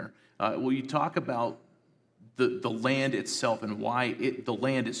from there. Will you talk about the land itself and why the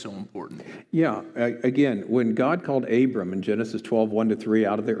land is so important? Yeah, again, when God called Abram in Genesis 12:1-3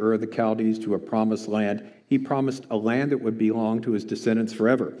 out of the Ur of the Chaldees to a promised land, he promised a land that would belong to his descendants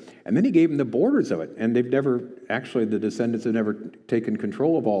forever. And then he gave them the borders of it. And the descendants have never taken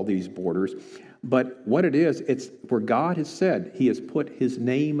control of all these borders. But what it is, it's where God has said he has put his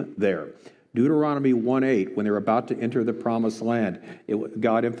name there. Deuteronomy 1:8, when they're about to enter the promised land,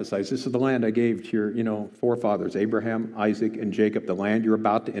 God emphasized, this is the land I gave to your forefathers, Abraham, Isaac, and Jacob, the land you're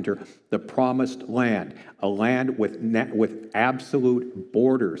about to enter, the promised land, a land with absolute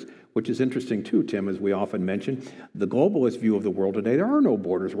borders, which is interesting too, Tim, as we often mention. The globalist view of the world today, there are no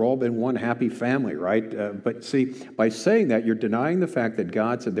borders. We're all in one happy family, right? But see, by saying that, you're denying the fact that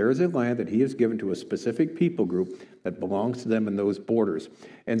God said there is a land that he has given to a specific people group that belongs to them in those borders.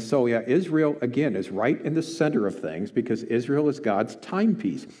 And so, yeah, Israel, again, is right in the center of things because Israel is God's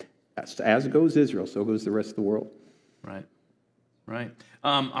timepiece. As goes Israel, so goes the rest of the world. Right.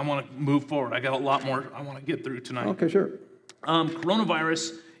 I want to move forward. I got a lot more I want to get through tonight. Okay, sure.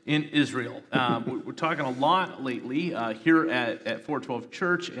 Coronavirus in Israel. We're talking a lot lately here at 412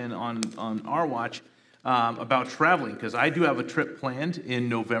 Church and on our watch about traveling, because I do have a trip planned in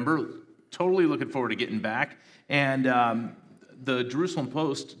November. Totally looking forward to getting back. And the Jerusalem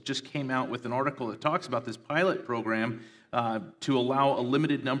Post just came out with an article that talks about this pilot program to allow a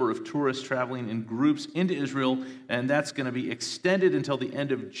limited number of tourists traveling in groups into Israel, and that's going to be extended until the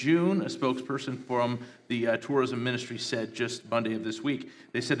end of June, a spokesperson from the tourism ministry said just Monday of this week.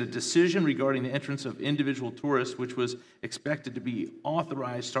 They said a decision regarding the entrance of individual tourists, which was expected to be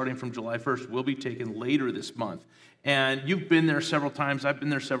authorized starting from July 1st, will be taken later this month. And you've been there several times. I've been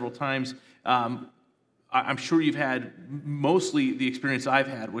there several times. I'm sure you've had mostly the experience I've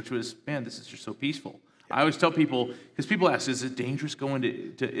had, which was, man, this is just so peaceful. I always tell people, because people ask, is it dangerous going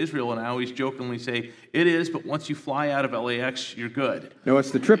to Israel? And I always jokingly say, it is, but once you fly out of LAX, you're good. No,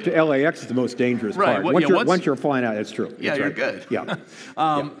 it's the trip to LAX is the most dangerous part. Once you're flying out, it's true. Yeah, you're good. Yeah.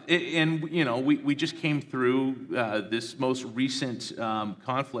 And, we just came through this most recent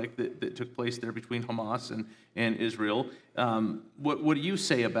conflict that took place there between Hamas and Israel. What do you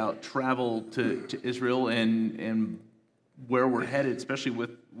say about travel to Israel and where we're headed, especially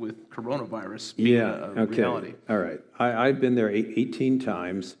with coronavirus being a reality? All right. I've been there 18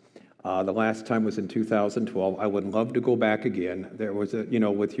 times. The last time was in 2012. I would love to go back again. There was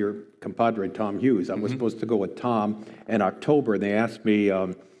with your compadre, Tom Hughes. I was supposed to go with Tom in October, and they asked me,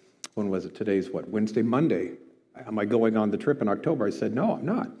 when was it? Today's what? Wednesday, Monday. Am I going on the trip in October? I said, no, I'm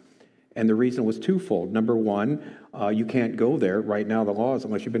not. And the reason was twofold. Number one, you can't go there right now, the law is,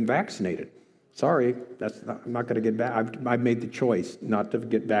 unless you've been vaccinated. Sorry, I'm not going to get back. I've made the choice not to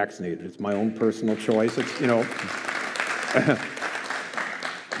get vaccinated. It's my own personal choice. It's,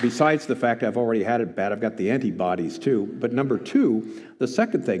 besides the fact I've already had it bad, I've got the antibodies too. But number two, the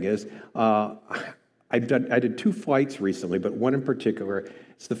second thing is, I did 2 flights recently, but one in particular.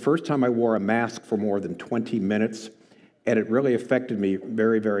 It's the first time I wore a mask for more than 20 minutes, and it really affected me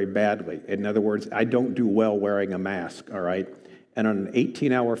very, very badly. In other words, I don't do well wearing a mask, all right? And on an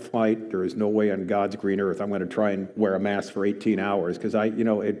 18-hour flight, there is no way on God's green earth I'm going to try and wear a mask for 18 hours because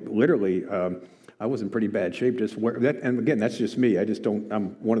it literally, I was in pretty bad shape. Just wear that, and again, that's just me.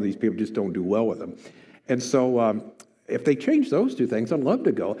 I'm one of these people just don't do well with them. And so if they change those 2 things, I'd love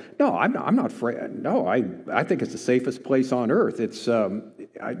to go. No, I'm not afraid. No, I think it's the safest place on earth. It's,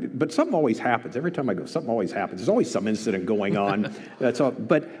 but something always happens. Every time I go, something always happens. There's always some incident going on. That's all.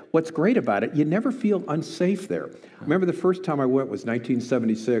 But what's great about it, you never feel unsafe there. I remember the first time I went was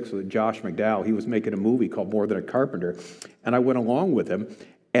 1976 with Josh McDowell. He was making a movie called More Than a Carpenter, and I went along with him.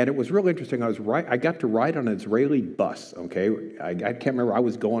 And it was really interesting. I got to ride on an Israeli bus, okay? I can't remember. I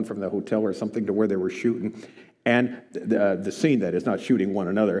was going from the hotel or something to where they were shooting. And the scene that is not shooting one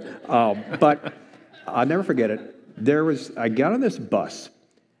another. But I'll never forget it. I got on this bus,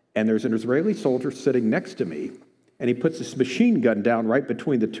 and there's an Israeli soldier sitting next to me, and he puts this machine gun down right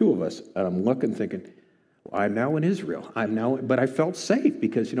between the 2 of us. And I'm looking, thinking, I'm now in Israel. But I felt safe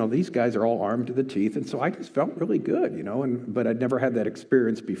because, these guys are all armed to the teeth. And so I just felt really good, but I'd never had that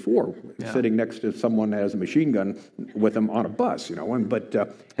experience before, sitting next to someone that has a machine gun with them on a bus, Hanging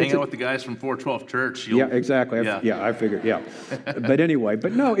out with the guys from 412 Church. Yeah, exactly. I figured, But anyway,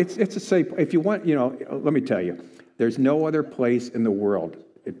 but no, it's a safe, if you want, let me tell you, there's no other place in the world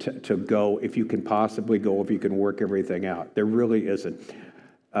to go if you can possibly go, if you can work everything out. There really isn't.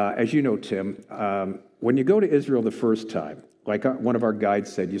 As you know, Tim, when you go to Israel the first time, like one of our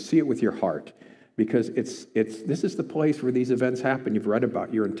guides said, you see it with your heart because this is the place where these events happen. You've read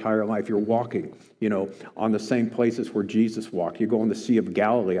about your entire life. You're walking, on the same places where Jesus walked. You go on the Sea of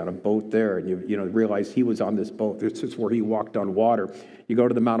Galilee on a boat there, and you realize he was on this boat. This is where he walked on water. You go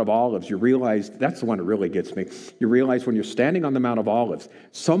to the Mount of Olives. You realize, that's the one that really gets me. You realize when you're standing on the Mount of Olives,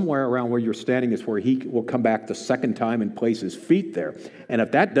 somewhere around where you're standing is where he will come back the second time and place his feet there. And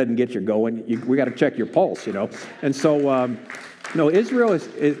if that doesn't get you going, we got to check your pulse, And so, Israel is,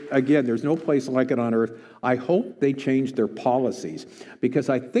 again, there's no place like it on earth. I hope they change their policies because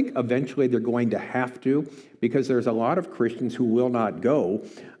I think eventually they're going to have to, because there's a lot of Christians who will not go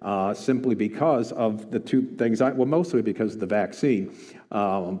simply because of the 2 things, mostly because of the vaccine,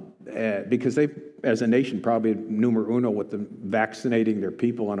 because they, as a nation, probably numero uno with the vaccinating their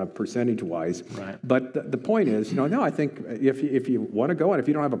people on a percentage-wise. Right. But the point is, I think if you want to go and if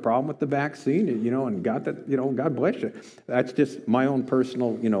you don't have a problem with the vaccine, and God bless you. That's just my own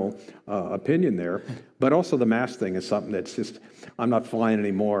personal, opinion there. But also the mask thing is something that's just, I'm not flying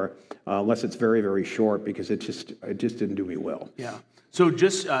anymore unless it's very, very short because it just didn't do me well. Yeah. So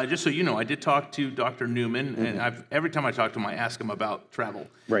just so you know, I did talk to Dr. Newman, and every time I talk to him, I ask him about travel.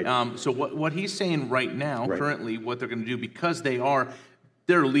 Right. So what he's saying right now, currently, what they're going to do, because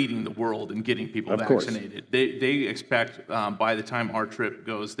they're leading the world in getting people vaccinated. They expect by the time our trip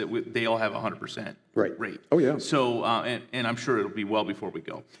goes that they'll have 100% rate. Oh yeah. So and I'm sure it'll be well before we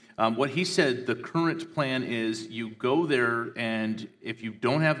go. What he said, the current plan is you go there, and if you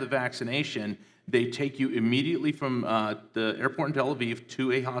don't have the vaccination, they take you immediately from the airport in Tel Aviv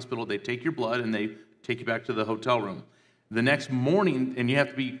to a hospital. They take your blood and they take you back to the hotel room. The next morning, and you have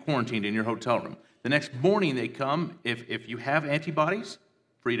to be quarantined in your hotel room. The next morning they come. If you have antibodies,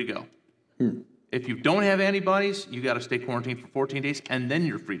 free to go. If you don't have antibodies, you got to stay quarantined for 14 days, and then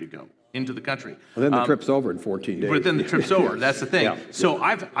you're free to go into the country. Well, then the trip's over in 14 days. But then the trip's over. That's the thing. So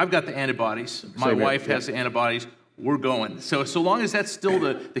I've got the antibodies. My wife has the antibodies. We're going. So long as that's still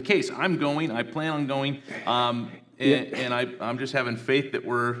the case, I'm going. I plan on going. And I'm just having faith that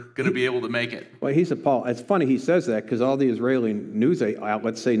we're going to be able to make it. Well, it's funny he says that because all the Israeli news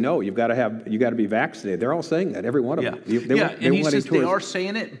outlets say no. You got to be vaccinated. They're all saying that. Every one of them. And he says they are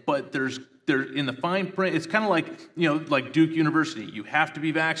saying it, but they're in the fine print. It's kind of like Duke University. You have to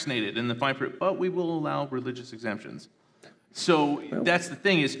be vaccinated in the fine print, but we will allow religious exemptions. So that's the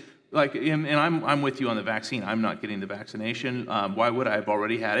thing is. And I'm with you on the vaccine. I'm not getting the vaccination. Why would I? I've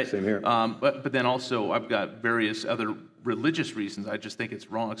already had it. Same here. But then also I've got various other religious reasons. I just think it's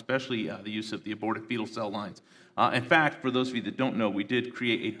wrong, especially the use of the aborted fetal cell lines. In fact, for those of you that don't know, we did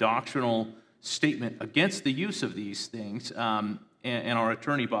create a doctrinal statement against the use of these things. And our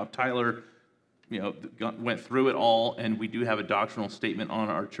attorney, Bob Tyler, went through it all. And we do have a doctrinal statement on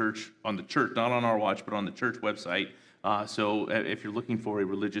the church, not on our watch, but on the church website. So if you're looking for a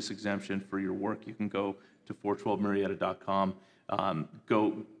religious exemption for your work, you can go to 412marietta.com.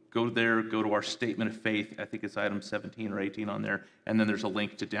 Go there, go to our statement of faith. I think it's item 17 or 18 on there. And then there's a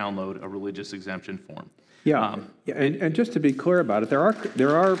link to download a religious exemption form. And just to be clear about it, there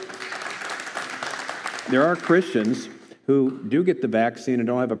are there are Christians who do get the vaccine and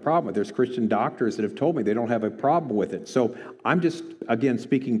don't have a problem with it. There's Christian doctors that have told me they don't have a problem with it. So I'm just, again,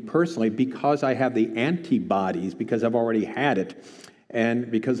 speaking personally, because I have the antibodies, because I've already had it,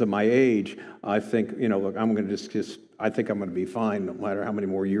 and because of my age, I think, look, I'm going to I think I'm going to be fine no matter how many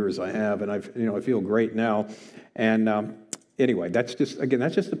more years I have, and I feel great now. And anyway, that's just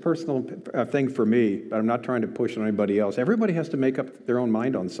a personal thing for me, but I'm not trying to push on anybody else. Everybody has to make up their own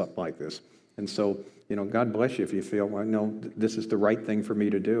mind on something like this. And so, God bless you if you feel, well, no, this is the right thing for me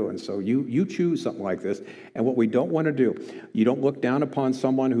to do. And so you choose something like this. And what we don't want to do, you don't look down upon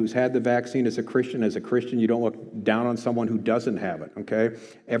someone who's had the vaccine as a Christian. As a Christian, you don't look down on someone who doesn't have it, okay?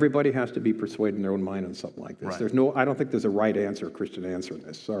 Everybody has to be persuaded in their own mind on something like this. Right. I don't think there's a right answer, a Christian answer in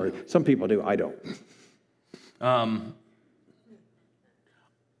this. Sorry. Some people do, I don't. I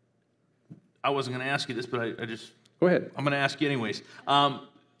wasn't going to ask you this, but I just... Go ahead. I'm going to ask you anyways.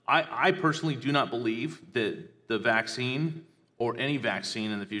 I personally do not believe that the vaccine or any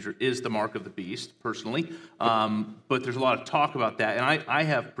vaccine in the future is the mark of the beast, personally. But there's a lot of talk about that. And I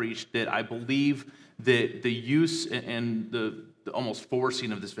have preached that I believe that the use and the almost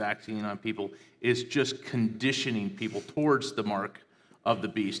forcing of this vaccine on people is just conditioning people towards the mark of the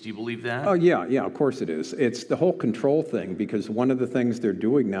beast. Do you believe that? Oh, yeah, of course it is. It's the whole control thing, because one of the things they're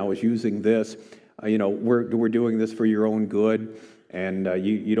doing now is using this, we're doing this for your own good. And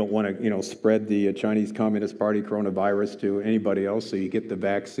you don't want to, spread the Chinese Communist Party coronavirus to anybody else, so you get the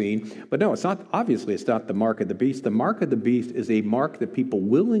vaccine. But no, it's not. Obviously, it's not the mark of the beast. The mark of the beast is a mark that people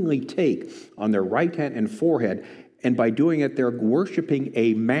willingly take on their right hand and forehead, and by doing it, they're worshiping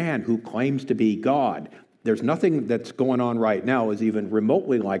a man who claims to be God. There's nothing that's going on right now is even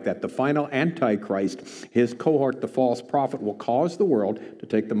remotely like that. The final Antichrist, his cohort, the false prophet, will cause the world to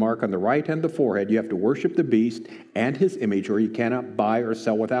take the mark on the right hand, the forehead. You have to worship the beast and his image, or you cannot buy or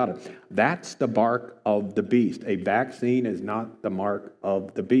sell without it. That's the mark of the beast. A vaccine is not the mark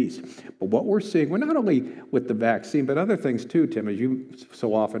of the beast. But what we're seeing, well, not only with the vaccine, but other things too, Tim, as you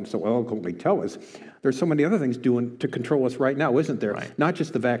so often, so eloquently tell us, there's so many other things doing to control us right now, isn't there? Right. Not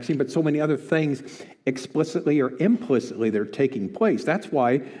just the vaccine, but so many other things explicitly or implicitly that are taking place. That's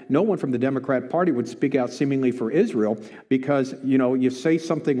why no one from the Democrat Party would speak out seemingly for Israel, because, you say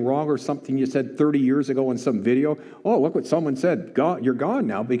something wrong or something you said 30 years ago in some video. Oh, look what someone said. God, you're gone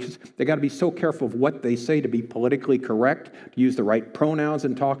now, because they got to be so careful of what they say to be politically correct, to use the right pronouns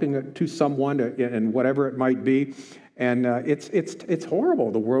in talking to someone and whatever it might be. And it's horrible,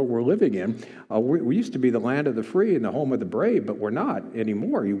 the world we're living in. We used to be the land of the free and the home of the brave, but we're not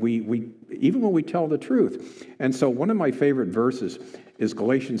anymore. We even when we tell the truth. And so one of my favorite verses is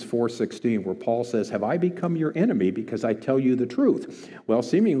Galatians 4:16, where Paul says, "Have I become your enemy because I tell you the truth?" Well,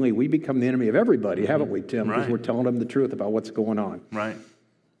 seemingly we become the enemy of everybody, haven't we, Tim? Because we're telling them the truth about what's going on. Right,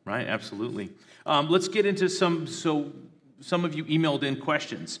 absolutely. Let's get into some of you emailed in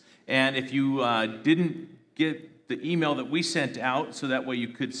questions. And if you didn't get the email that we sent out, so that way you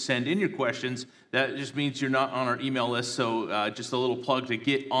could send in your questions, that just means you're not on our email list. So just a little plug to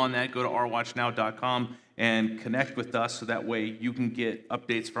get on that. Go to ourwatchnow.com and connect with us, so that way you can get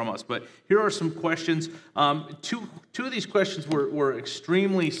updates from us. But here are some questions. Two of these questions were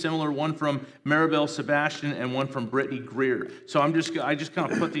extremely similar. One from Maribel Sebastian and one from Brittany Greer. So I just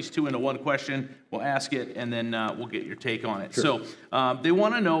kind of put these two into one question. We'll ask it, and then we'll get your take on it. Sure. So they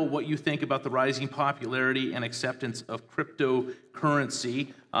want to know what you think about the rising popularity and acceptance of cryptocurrency,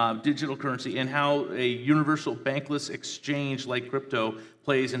 digital currency, and how a universal bankless exchange like crypto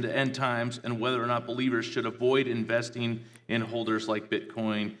plays into end times, and whether or not believers should avoid investing in holders like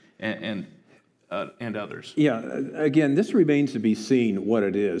Bitcoin and others. Yeah, again, this remains to be seen what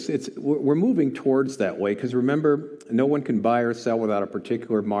it is. We're moving towards that way, because remember, no one can buy or sell without a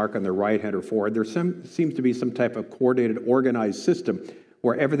particular mark on their right hand or forehead. There seems to be some type of coordinated, organized system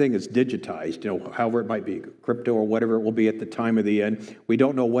where everything is digitized, however it might be, crypto or whatever it will be at the time of the end. We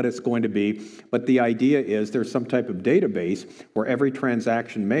don't know what it's going to be, but the idea is there's some type of database where every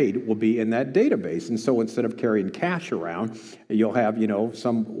transaction made will be in that database. And so instead of carrying cash around, you'll have,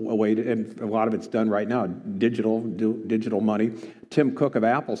 some way to, and a lot of it's done right now, digital money. Tim Cook of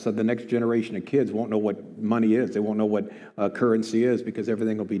Apple said the next generation of kids won't know what money is. They won't know what currency is, because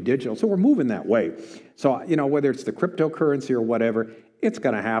everything will be digital. So we're moving that way. So, whether it's the cryptocurrency or whatever, it's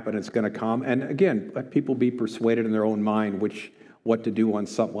going to happen. It's going to come. And again, let people be persuaded in their own mind what to do on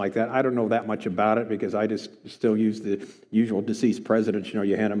something like that. I don't know that much about it, because I just still use the usual deceased presidents.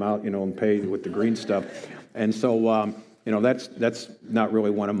 You hand them out, and pay with the green stuff. And so, that's not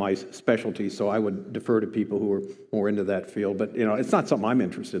really one of my specialties. So I would defer to people who are more into that field. But, it's not something I'm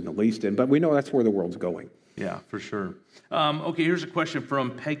interested in the least in. But we know that's where the world's going. Yeah, for sure. Okay, here's a question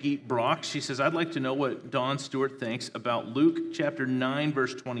from Peggy Brock. She says, I'd like to know what Don Stewart thinks about Luke chapter 9,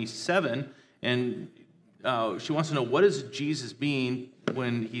 verse 27. And she wants to know, what does Jesus mean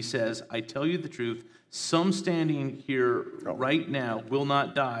when he says, I tell you the truth, some standing here right now will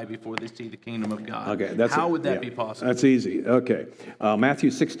not die before they see the kingdom of God. Okay, How would that be possible? That's easy. Okay. Matthew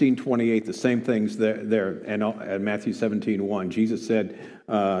 16:28, the same things there. And Matthew 17:1, Jesus said,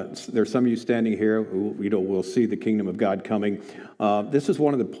 there's some of you standing here who will see the kingdom of God coming. This is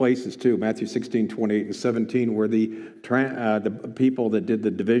one of the places, too, Matthew 16:28 and 17, where the people that did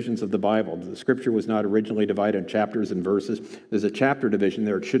the divisions of the Bible, the scripture was not originally divided in chapters and verses. There's a chapter division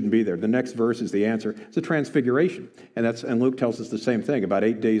there. It shouldn't be there. The next verse is the answer. It's a transfiguration. And Luke tells us the same thing. About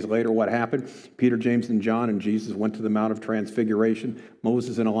 8 days later, what happened? Peter, James, and John and Jesus went to the Mount of Transfiguration.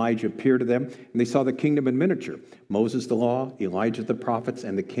 Moses and Elijah appeared to them, and they saw the kingdom in miniature. Moses the law, Elijah the prophets,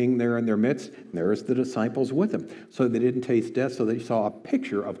 and the king there in their midst. And there's the disciples with them. So they didn't taste death, so they saw a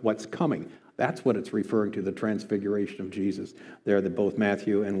picture of what's coming. That's what it's referring to, the transfiguration of Jesus there that both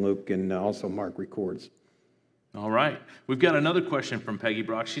Matthew and Luke and also Mark records. All right. We've got another question from Peggy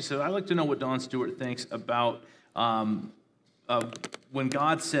Brock. She said, I'd like to know what Don Stewart thinks about when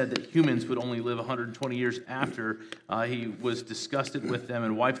God said that humans would only live 120 years after he was disgusted with them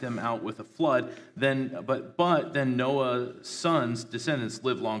and wiped them out with a flood, but then Noah's sons, descendants,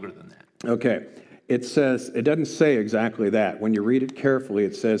 live longer than that. Okay. It doesn't say exactly that. When you read it carefully,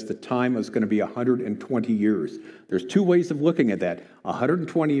 it says the time is going to be 120 years. There's two ways of looking at that.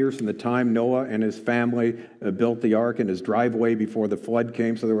 120 years from the time Noah and his family built the ark in his driveway before the flood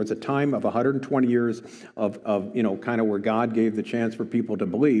came. So there was a time of 120 years of kind of where God gave the chance for people to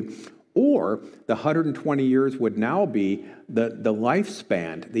believe. Or the 120 years would now be the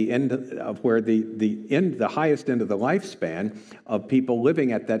lifespan, the end of where the highest end of the lifespan of people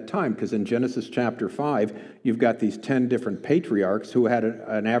living at that time. Because in Genesis chapter 5, you've got these 10 different patriarchs who had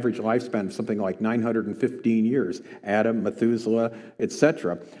an average lifespan of something like 915 years. Adam, Methuselah,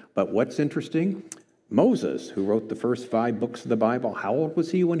 etc. But what's interesting? Moses, who wrote the first 5 books of the Bible, how old was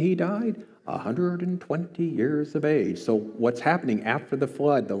he when he died? 120 years of age. So what's happening after the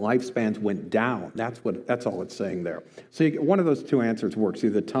flood, the lifespans went down. That's all it's saying there. So one of those two answers works.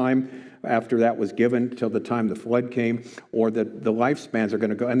 Either the time after that was given till the time the flood came, or the lifespans are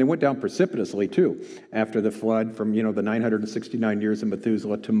going to go, and they went down precipitously too after the flood from the 969 years of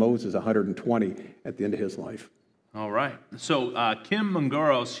Methuselah to Moses 120 at the end of his life. All right. So Kim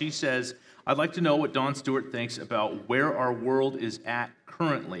Mungaros, she says, I'd like to know what Don Stewart thinks about where our world is at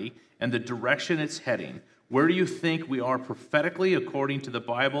currently and the direction it's heading. Where do you think we are prophetically according to the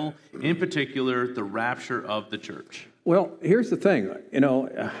Bible, in particular, the rapture of the church? Well, here's the thing.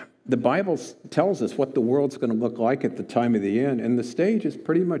 The Bible tells us what the world's going to look like at the time of the end, and the stage is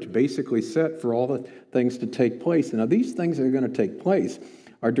pretty much basically set for all the things to take place. Now, these things that are going to take place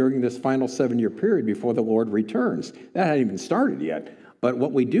are during this final 7-year period before the Lord returns. That hasn't even started yet. But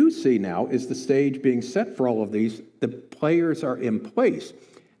what we do see now is the stage being set for all of these. The players are in place.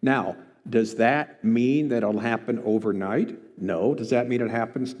 Now, does that mean that it'll happen overnight? No. Does that mean it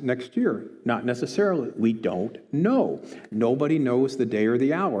happens next year? Not necessarily. We don't know. Nobody knows the day or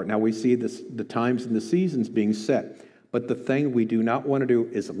the hour. Now, we see the times and the seasons being set. But the thing we do not want to do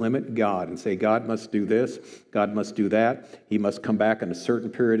is limit God and say, God must do this, God must do that. He must come back in a certain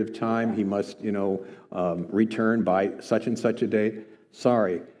period of time. He must, return by such and such a day.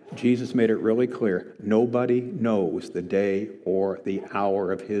 Sorry. Jesus made it really clear. Nobody knows the day or the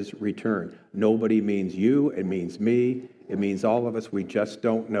hour of his return. Nobody means you. It means me. It means all of us. We just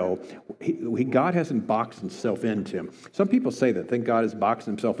don't know. God hasn't boxed himself into him. Some people say that, think God has boxed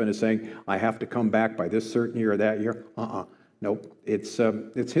himself into saying, I have to come back by this certain year or that year. Nope.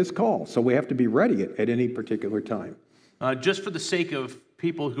 It's his call. So we have to be ready at any particular time. Just for the sake of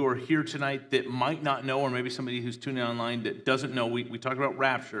people who are here tonight that might not know, or maybe somebody who's tuning in online that doesn't know, we talked about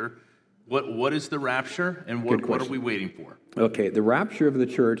rapture. What is the rapture, and what are we waiting for? Okay, the rapture of the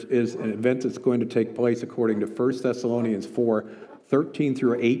church is an event that's going to take place according to 1 Thessalonians 4, 13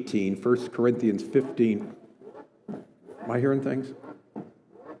 through 18, 1 Corinthians 15. Am I hearing things?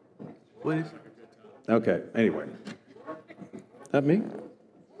 Please. Okay, anyway. That me?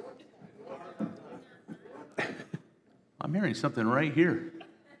 I'm hearing something right here.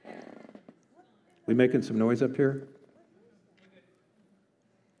 We making some noise up here?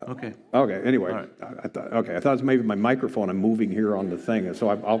 Okay. Okay, anyway. Right. I thought it was maybe my microphone. I'm moving here on the thing, so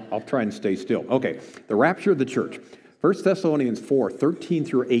I'll try and stay still. Okay, the rapture of the church. 1 Thessalonians 4, 13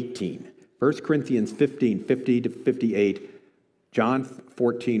 through 18. 1 Corinthians 15, 50 to 58. John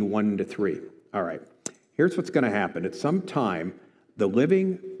 14, 1 to 3. All right. Here's what's going to happen. At some time, the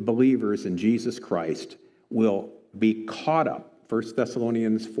living believers in Jesus Christ will be caught up. 1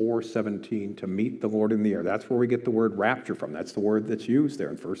 Thessalonians 4:17, to meet the Lord in the air. That's where we get the word rapture from. That's the word that's used there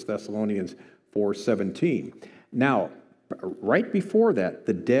in 1 Thessalonians 4:17. Now, right before that,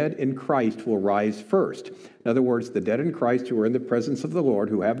 the dead in Christ will rise first. In other words, the dead in Christ who are in the presence of the Lord,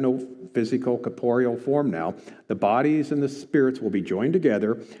 who have no physical, corporeal form now, the bodies and the spirits will be joined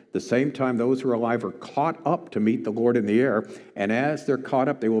together. At the same time, those who are alive are caught up to meet the Lord in the air. And as they're caught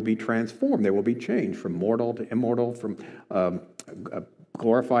up, they will be transformed. They will be changed from mortal to immortal, from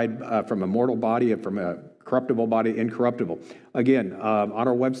glorified, from a mortal body, and from a corruptible body, incorruptible. Again, on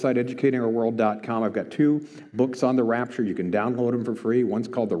our website, educatingourworld.com, I've got 2 books on the rapture. You can download them for free. One's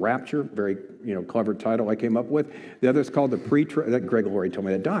called The Rapture, very clever title I came up with. The other's called The Pre-Trib. That Greg Laurie told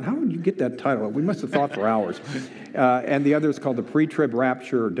me that. Don, how did you get that title? We must have thought for hours. And the other is called The Pre-Trib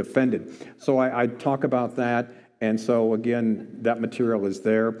Rapture Defended. So I talk about that. And so, again, that material is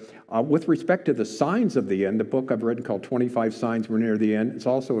there. With respect to the signs of the end, the book I've written called 25 Signs We're Near the End, it's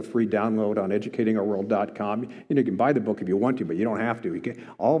also a free download on educatingourworld.com. You can buy the book if you want to, but you don't have to.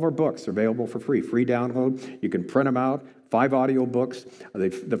 All of our books are available for free download. You can print them out, 5 audio books.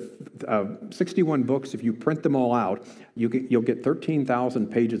 The 61 books, if you print them all out, you'll get 13,000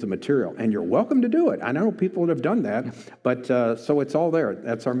 pages of material, and you're welcome to do it. I know people that have done that, but so it's all there.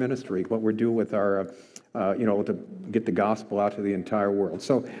 That's our ministry, what we're doing with our... to get the gospel out to the entire world.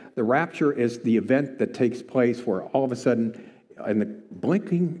 So the rapture is the event that takes place where all of a sudden, in the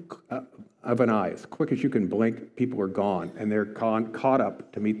blinking of an eye, as quick as you can blink, people are gone, and they're caught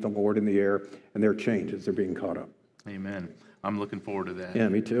up to meet the Lord in the air, and they're changed as they're being caught up. Amen. I'm looking forward to that. Yeah,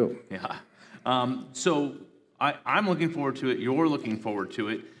 me too. Yeah. So I'm looking forward to it. You're looking forward to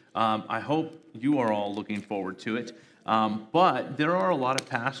it. I hope you are all looking forward to it. But there are a lot of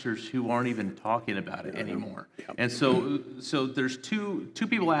pastors who aren't even talking about it anymore. Yep. And so there's two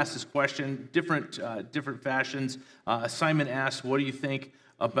people asked this question, different fashions. Simon asked, what do you think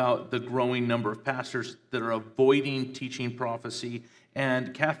about the growing number of pastors that are avoiding teaching prophecy?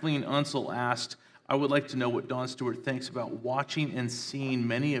 And Kathleen Unsel asked, I would like to know what Don Stewart thinks about watching and seeing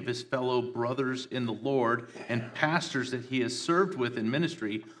many of his fellow brothers in the Lord and pastors that he has served with in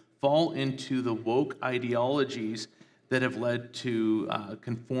ministry fall into the woke ideologies that have led to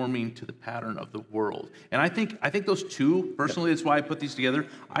conforming to the pattern of the world. And I think those two, personally, that's why I put these together.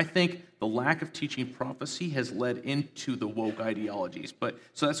 I think the lack of teaching prophecy has led into the woke ideologies.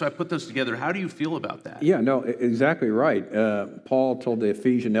 So that's why I put those together. How do you feel about that? Yeah, no, exactly right. Paul told the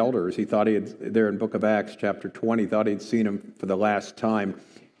Ephesian elders, he thought he had, there in book of Acts, chapter 20, thought he'd seen him for the last time.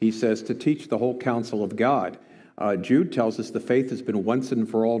 He says, to teach the whole counsel of God. Jude tells us the faith has been once and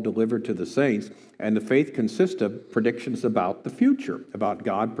for all delivered to the saints, and the faith consists of predictions about the future, about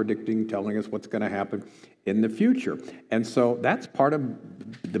God predicting, telling us what's going to happen in the future. And so that's part of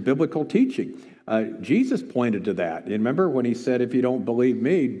the biblical teaching. Jesus pointed to that. You remember when he said, if you don't believe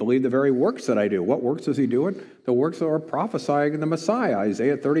me, believe the very works that I do. What works is he doing? The works that are prophesying the Messiah.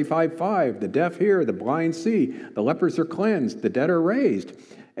 Isaiah 35:5, the deaf hear, the blind see, the lepers are cleansed, the dead are raised.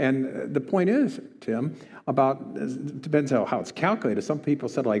 And the point is, Tim, it depends on how it's calculated. Some people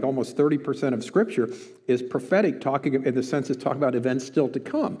said like almost 30% of Scripture is prophetic, talking in the sense it's talking about events still to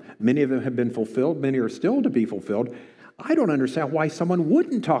come. Many of them have been fulfilled. Many are still to be fulfilled. I don't understand why someone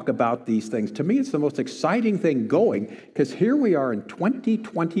wouldn't talk about these things. To me, it's the most exciting thing going, because here we are in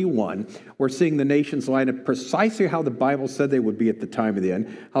 2021. We're seeing the nations line up precisely how the Bible said they would be at the time of the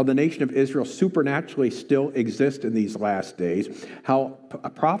end, how the nation of Israel supernaturally still exists in these last days, how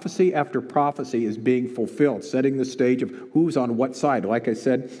prophecy after prophecy is being fulfilled, setting the stage of who's on what side. Like I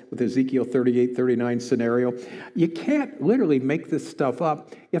said, with Ezekiel 38:39 scenario, you can't literally make this stuff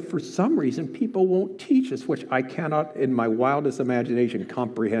up if for some reason people won't teach us, which I cannot in my wildest imagination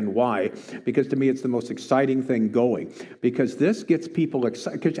comprehend why, because to me it's the most exciting thing going, because this gets people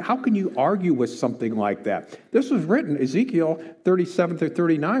excited. Because how can you argue with something like that? This was written, Ezekiel 37 through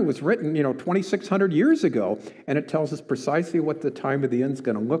 39 was written 2,600 years ago, and it tells us precisely what the time of the end is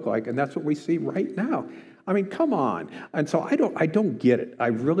going to look like, and that's what we see right now. I mean, come on. And so I don't get it. I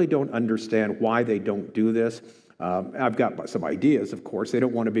really don't understand why they don't do this. I've got some ideas, of course. They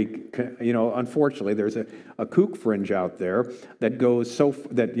don't want to be, unfortunately, there's a kook fringe out there that goes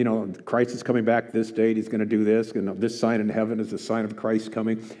that Christ is coming back this date, he's going to do this, and this sign in heaven is a sign of Christ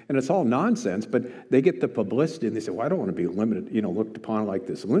coming. And it's all nonsense, but they get the publicity, and they say, well, I don't want to be limited, looked upon like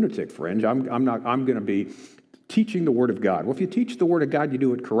this lunatic fringe. I'm going to be teaching the Word of God. Well, if you teach the Word of God, you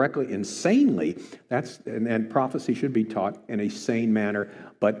do it correctly and sanely. And prophecy should be taught in a sane manner,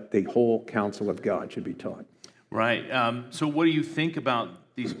 but the whole counsel of God should be taught. Right. So what do you think about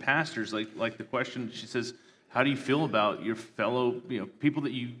these pastors? Like the question, she says, how do you feel about your fellow, people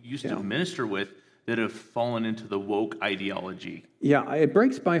that you used to minister with, that have fallen into the woke ideology. Yeah, it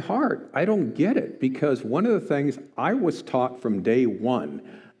breaks my heart. I don't get it, because one of the things I was taught from day one,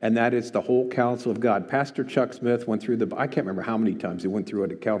 and that is the whole counsel of God. Pastor Chuck Smith went through I can't remember how many times he went through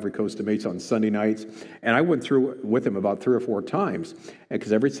it at Calvary Costa Mesa on Sunday nights, and I went through it with him about 3 or 4 times,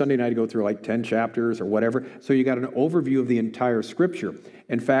 because every Sunday night I go through like 10 chapters or whatever, so you got an overview of the entire Scripture.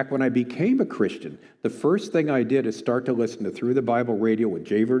 In fact, when I became a Christian, the first thing I did is start to listen to Through the Bible Radio with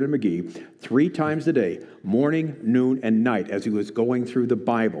J. Vernon McGee 3 times a day, morning, noon, and night, as he was going through the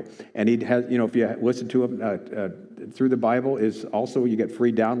Bible. And he'd have, if you listen to him, Through the Bible is also, you get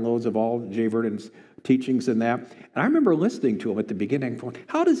free downloads of all J. Vernon's teachings in that. And I remember listening to him at the beginning, going,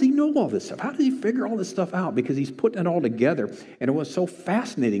 how does he know all this stuff? How does he figure all this stuff out? Because he's putting it all together. And it was so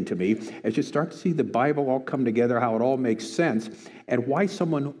fascinating to me as you start to see the Bible all come together, how it all makes sense, and why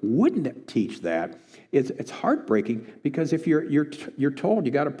someone wouldn't teach that. It's heartbreaking, because if you're told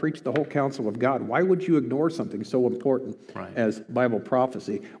you got to preach the whole counsel of God, why would you ignore something so important as Bible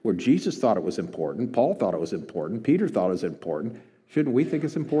prophecy, where Jesus thought it was important, Paul thought it was important, Peter thought it was important? Shouldn't we think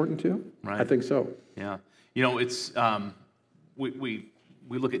it's important too? Right. I think so. Yeah. It's we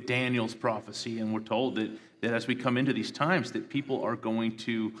look at Daniel's prophecy, and we're told that as we come into these times, that people are going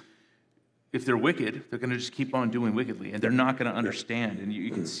to, if they're wicked, they're going to just keep on doing wickedly, and they're not going to understand. And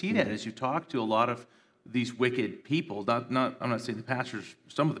you can see that as you talk to a lot of these wicked people. I'm not saying the pastors,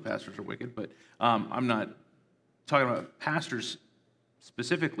 some of the pastors are wicked, but I'm not talking about pastors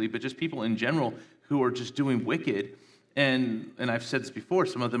specifically, but just people in general who are just doing wicked. And I've said this before,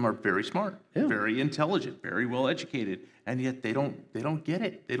 some of them are very smart, very intelligent, very well educated, and yet they don't get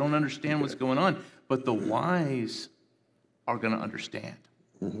it. They don't understand what's going on. But the wise are going to understand.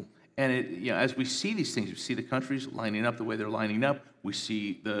 Mm-hmm. And as we see these things, we see the countries lining up the way they're lining up. We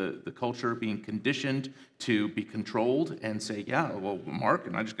see the culture being conditioned to be controlled and say, yeah, well, Mark,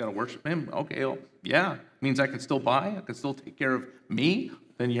 and I just got to worship him. Okay, well, yeah, means I can still buy, I can still take care of me.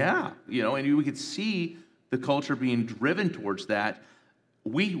 Then yeah, and we could see the culture being driven towards that.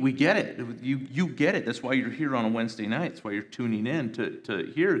 We get it. You get it. That's why you're here on a Wednesday night. That's why you're tuning in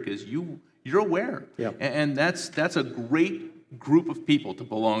to hear, because you're aware. Yeah. And that's a great group of people to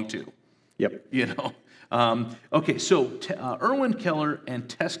belong to. Yep. Okay, so Erwin Keller and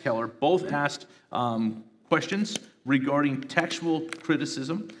Tess Keller both asked questions regarding textual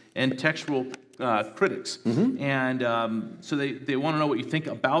criticism and textual critics. Mm-hmm. And so they want to know what you think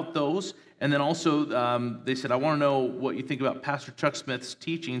about those. And then also they said, I want to know what you think about Pastor Chuck Smith's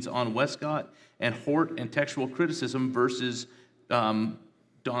teachings on Westcott and Hort and textual criticism versus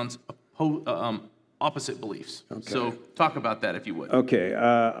Don's opposite beliefs. Okay. So talk about that, if you would. Okay.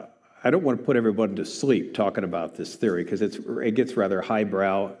 I don't want to put everyone to sleep talking about this theory, because it gets rather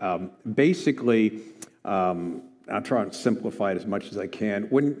highbrow. Basically, I'll try and simplify it as much as I can.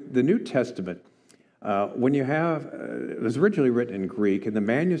 When the New Testament, when you have, it was originally written in Greek, and the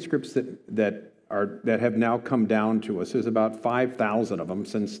manuscripts that have now come down to us, there's about 5,000 of them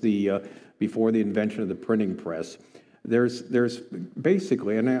since before the invention of the printing press. There's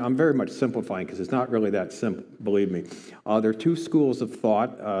basically, and I'm very much simplifying because it's not really that simple, believe me. There are 2 schools of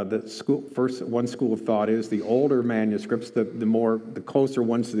thought. One school of thought is the older manuscripts, the closer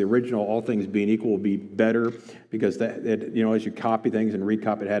ones to the original, all things being equal, will be better, because as you copy things and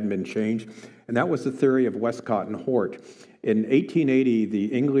recopy, it hadn't been changed. And that was the theory of Westcott and Hort. In 1880, the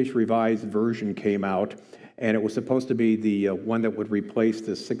English Revised Version came out, and it was supposed to be the one that would replace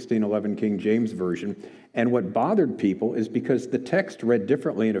the 1611 King James Version. And what bothered people is because the text read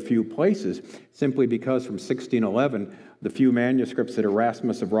differently in a few places, simply because from 1611, the few manuscripts that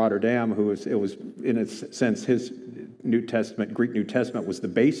Erasmus of Rotterdam, it was in a sense his New Testament, Greek New Testament, was the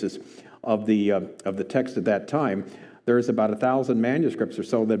basis of the text at that time. There's about 1,000 manuscripts or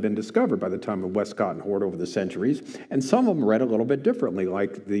so that have been discovered by the time of Westcott and Hort over the centuries, and some of them read a little bit differently,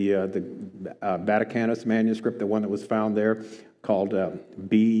 like the Vaticanus manuscript, the one that was found there, called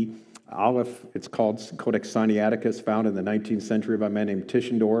B. Aleph. It's called Codex Sinaiticus, found in the 19th century by a man named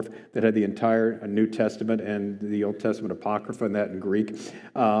Tischendorf, that had the entire New Testament and the Old Testament Apocrypha, and that in Greek.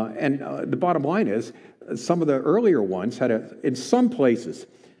 The bottom line is, some of the earlier ones had, in some places,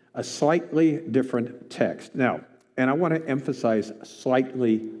 a slightly different text. Now, and I want to emphasize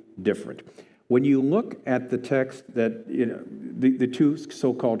slightly different. When you look at the text that, the 2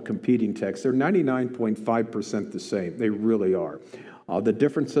 so-called competing texts, they're 99.5% the same. They really are. The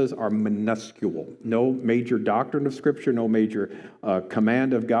differences are minuscule. No major doctrine of Scripture, no major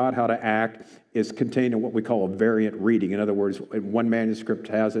command of God how to act is contained in what we call a variant reading. In other words, one manuscript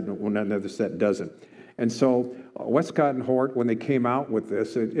has it and another set doesn't. And so Westcott and Hort, when they came out with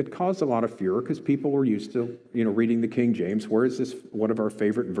this, it caused a lot of fear because people were used to, reading the King James. Where is this one of our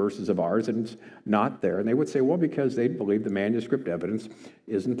favorite verses of ours? And it's not there. And they would say, well, because they believe the manuscript evidence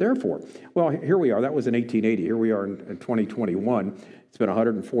isn't there for it. Well, here we are. That was in 1880. Here we are in 2021. It's been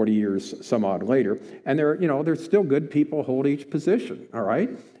 140 years some odd later. And there's still good people hold each position, all right?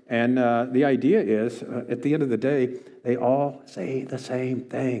 And the idea is, at the end of the day, they all say the same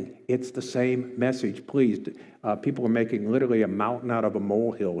thing. It's the same message. Please, people are making literally a mountain out of a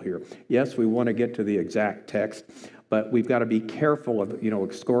molehill here. Yes, we want to get to the exact text, but we've got to be careful of,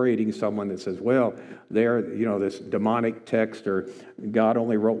 excoriating someone that says, well, they're, this demonic text or God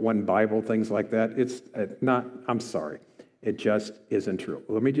only wrote one Bible, things like that. It's not, I'm sorry. It just isn't true.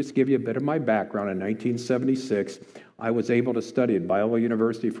 Let me just give you a bit of my background. In 1976, I was able to study at Biola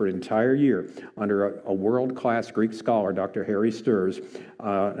University for an entire year under a world-class Greek scholar, Dr. Harry Sturz,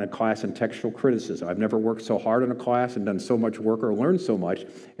 a class in textual criticism. I've never worked so hard in a class and done so much work or learned so much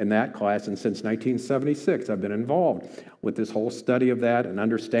in that class. And since 1976, I've been involved with this whole study of that and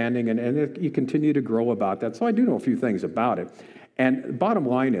understanding, and you continue to grow about that. So I do know a few things about it. And bottom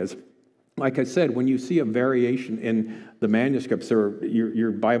line is, like I said, when you see a variation in the manuscripts, or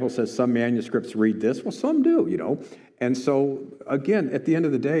your Bible says some manuscripts read this, well, some do, And so, again, at the end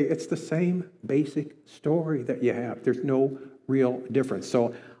of the day, it's the same basic story that you have. There's no real difference.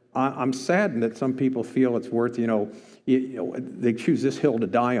 So I'm saddened that some people feel it's worth, they choose this hill to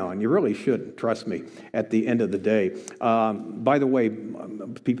die on. You really shouldn't, trust me, at the end of the day. By the way,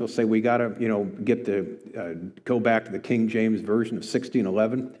 people say we got to, go back to the King James Version of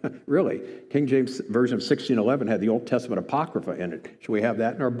 1611. Really, King James Version of 1611 had the Old Testament Apocrypha in it. Should we have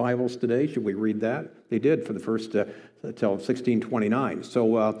that in our Bibles today? Should we read that? They did for the first, until 1629.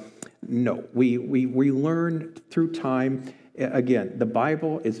 So, no, we learned through time. Again, the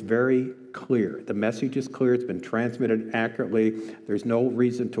Bible is very clear. The message is clear. It's been transmitted accurately. There's no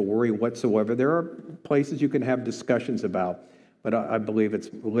reason to worry whatsoever. There are places you can have discussions about, but I believe it's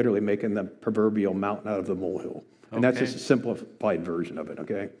literally making the proverbial mountain out of the molehill. And that's just a simplified version of it,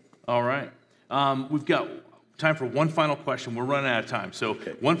 okay? All right. We've got time for one final question. We're running out of time. So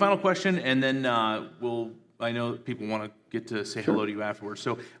one final question, and then I know people want to get to say hello to you afterwards.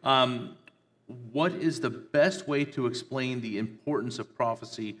 So what is the best way to explain the importance of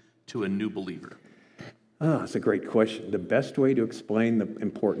prophecy to a new believer? Oh, that's a great question. The best way to explain the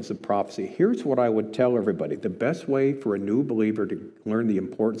importance of prophecy. Here's what I would tell everybody. The best way for a new believer to learn the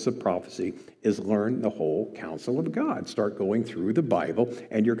importance of prophecy is learn the whole counsel of God. Start going through the Bible,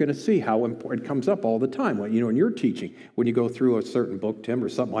 and you're going to see how important it comes up all the time. When, in your teaching, when you go through a certain book, Tim, or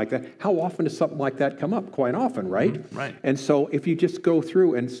something like that, how often does something like that come up? Quite often, right? Mm-hmm. Right. And so if you just go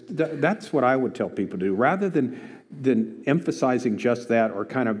through, and that's what I would tell people to do, rather than emphasizing just that or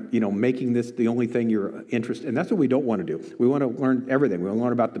kind of, making this the only thing you're interested in. And that's what we don't want to do. We want to learn everything. We want to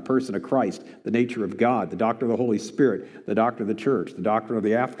learn about the person of Christ, the nature of God, the doctrine of the Holy Spirit, the doctrine of the church, the doctrine of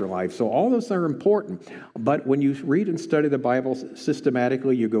the afterlife. So all those are important. But when you read and study the Bible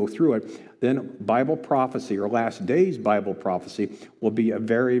systematically, you go through it, then Bible prophecy or last days Bible prophecy will be a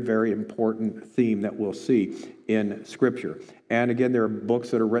very, very important theme that we'll see in Scripture. And again, there are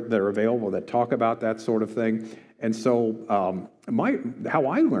books that are written that are available that talk about that sort of thing. And so how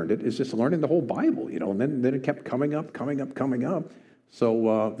I learned it is just learning the whole Bible, and then it kept coming up.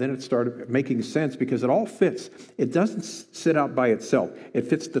 So then it started making sense because it all fits. It doesn't sit out by itself. It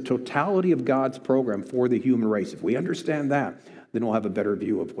fits the totality of God's program for the human race. If we understand that, then we'll have a better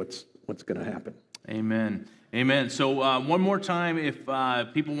view of what's going to happen. Amen. Amen. So one more time, if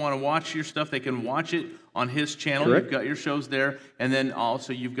people want to watch your stuff, they can watch it on his channel. Correct. You've got your shows there. And then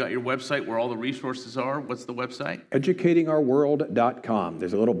also you've got your website where all the resources are. What's the website? EducatingOurWorld.com.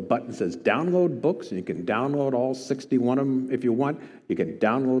 There's a little button that says download books, and you can download all 61 of them if you want. You can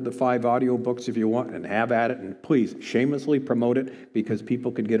download the 5 audio books if you want and have at it. And please, shamelessly promote it because people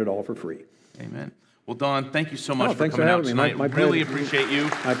can get it all for free. Amen. Well, Don, thank you so much for thanks coming for out having me. tonight. My really pleasure. appreciate you.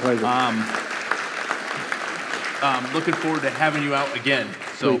 My pleasure. Looking forward to having you out again.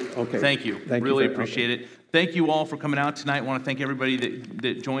 So okay. Thank you. Really appreciate it. Thank you all for coming out tonight. I want to thank everybody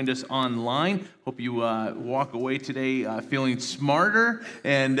that joined us online. Hope you walk away today feeling smarter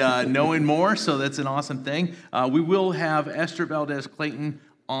and knowing more. So that's an awesome thing. We will have Esther Valdez Clayton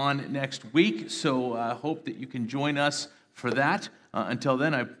on next week. So I hope that you can join us for that. Until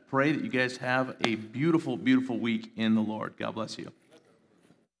then, I pray that you guys have a beautiful, beautiful week in the Lord. God bless you.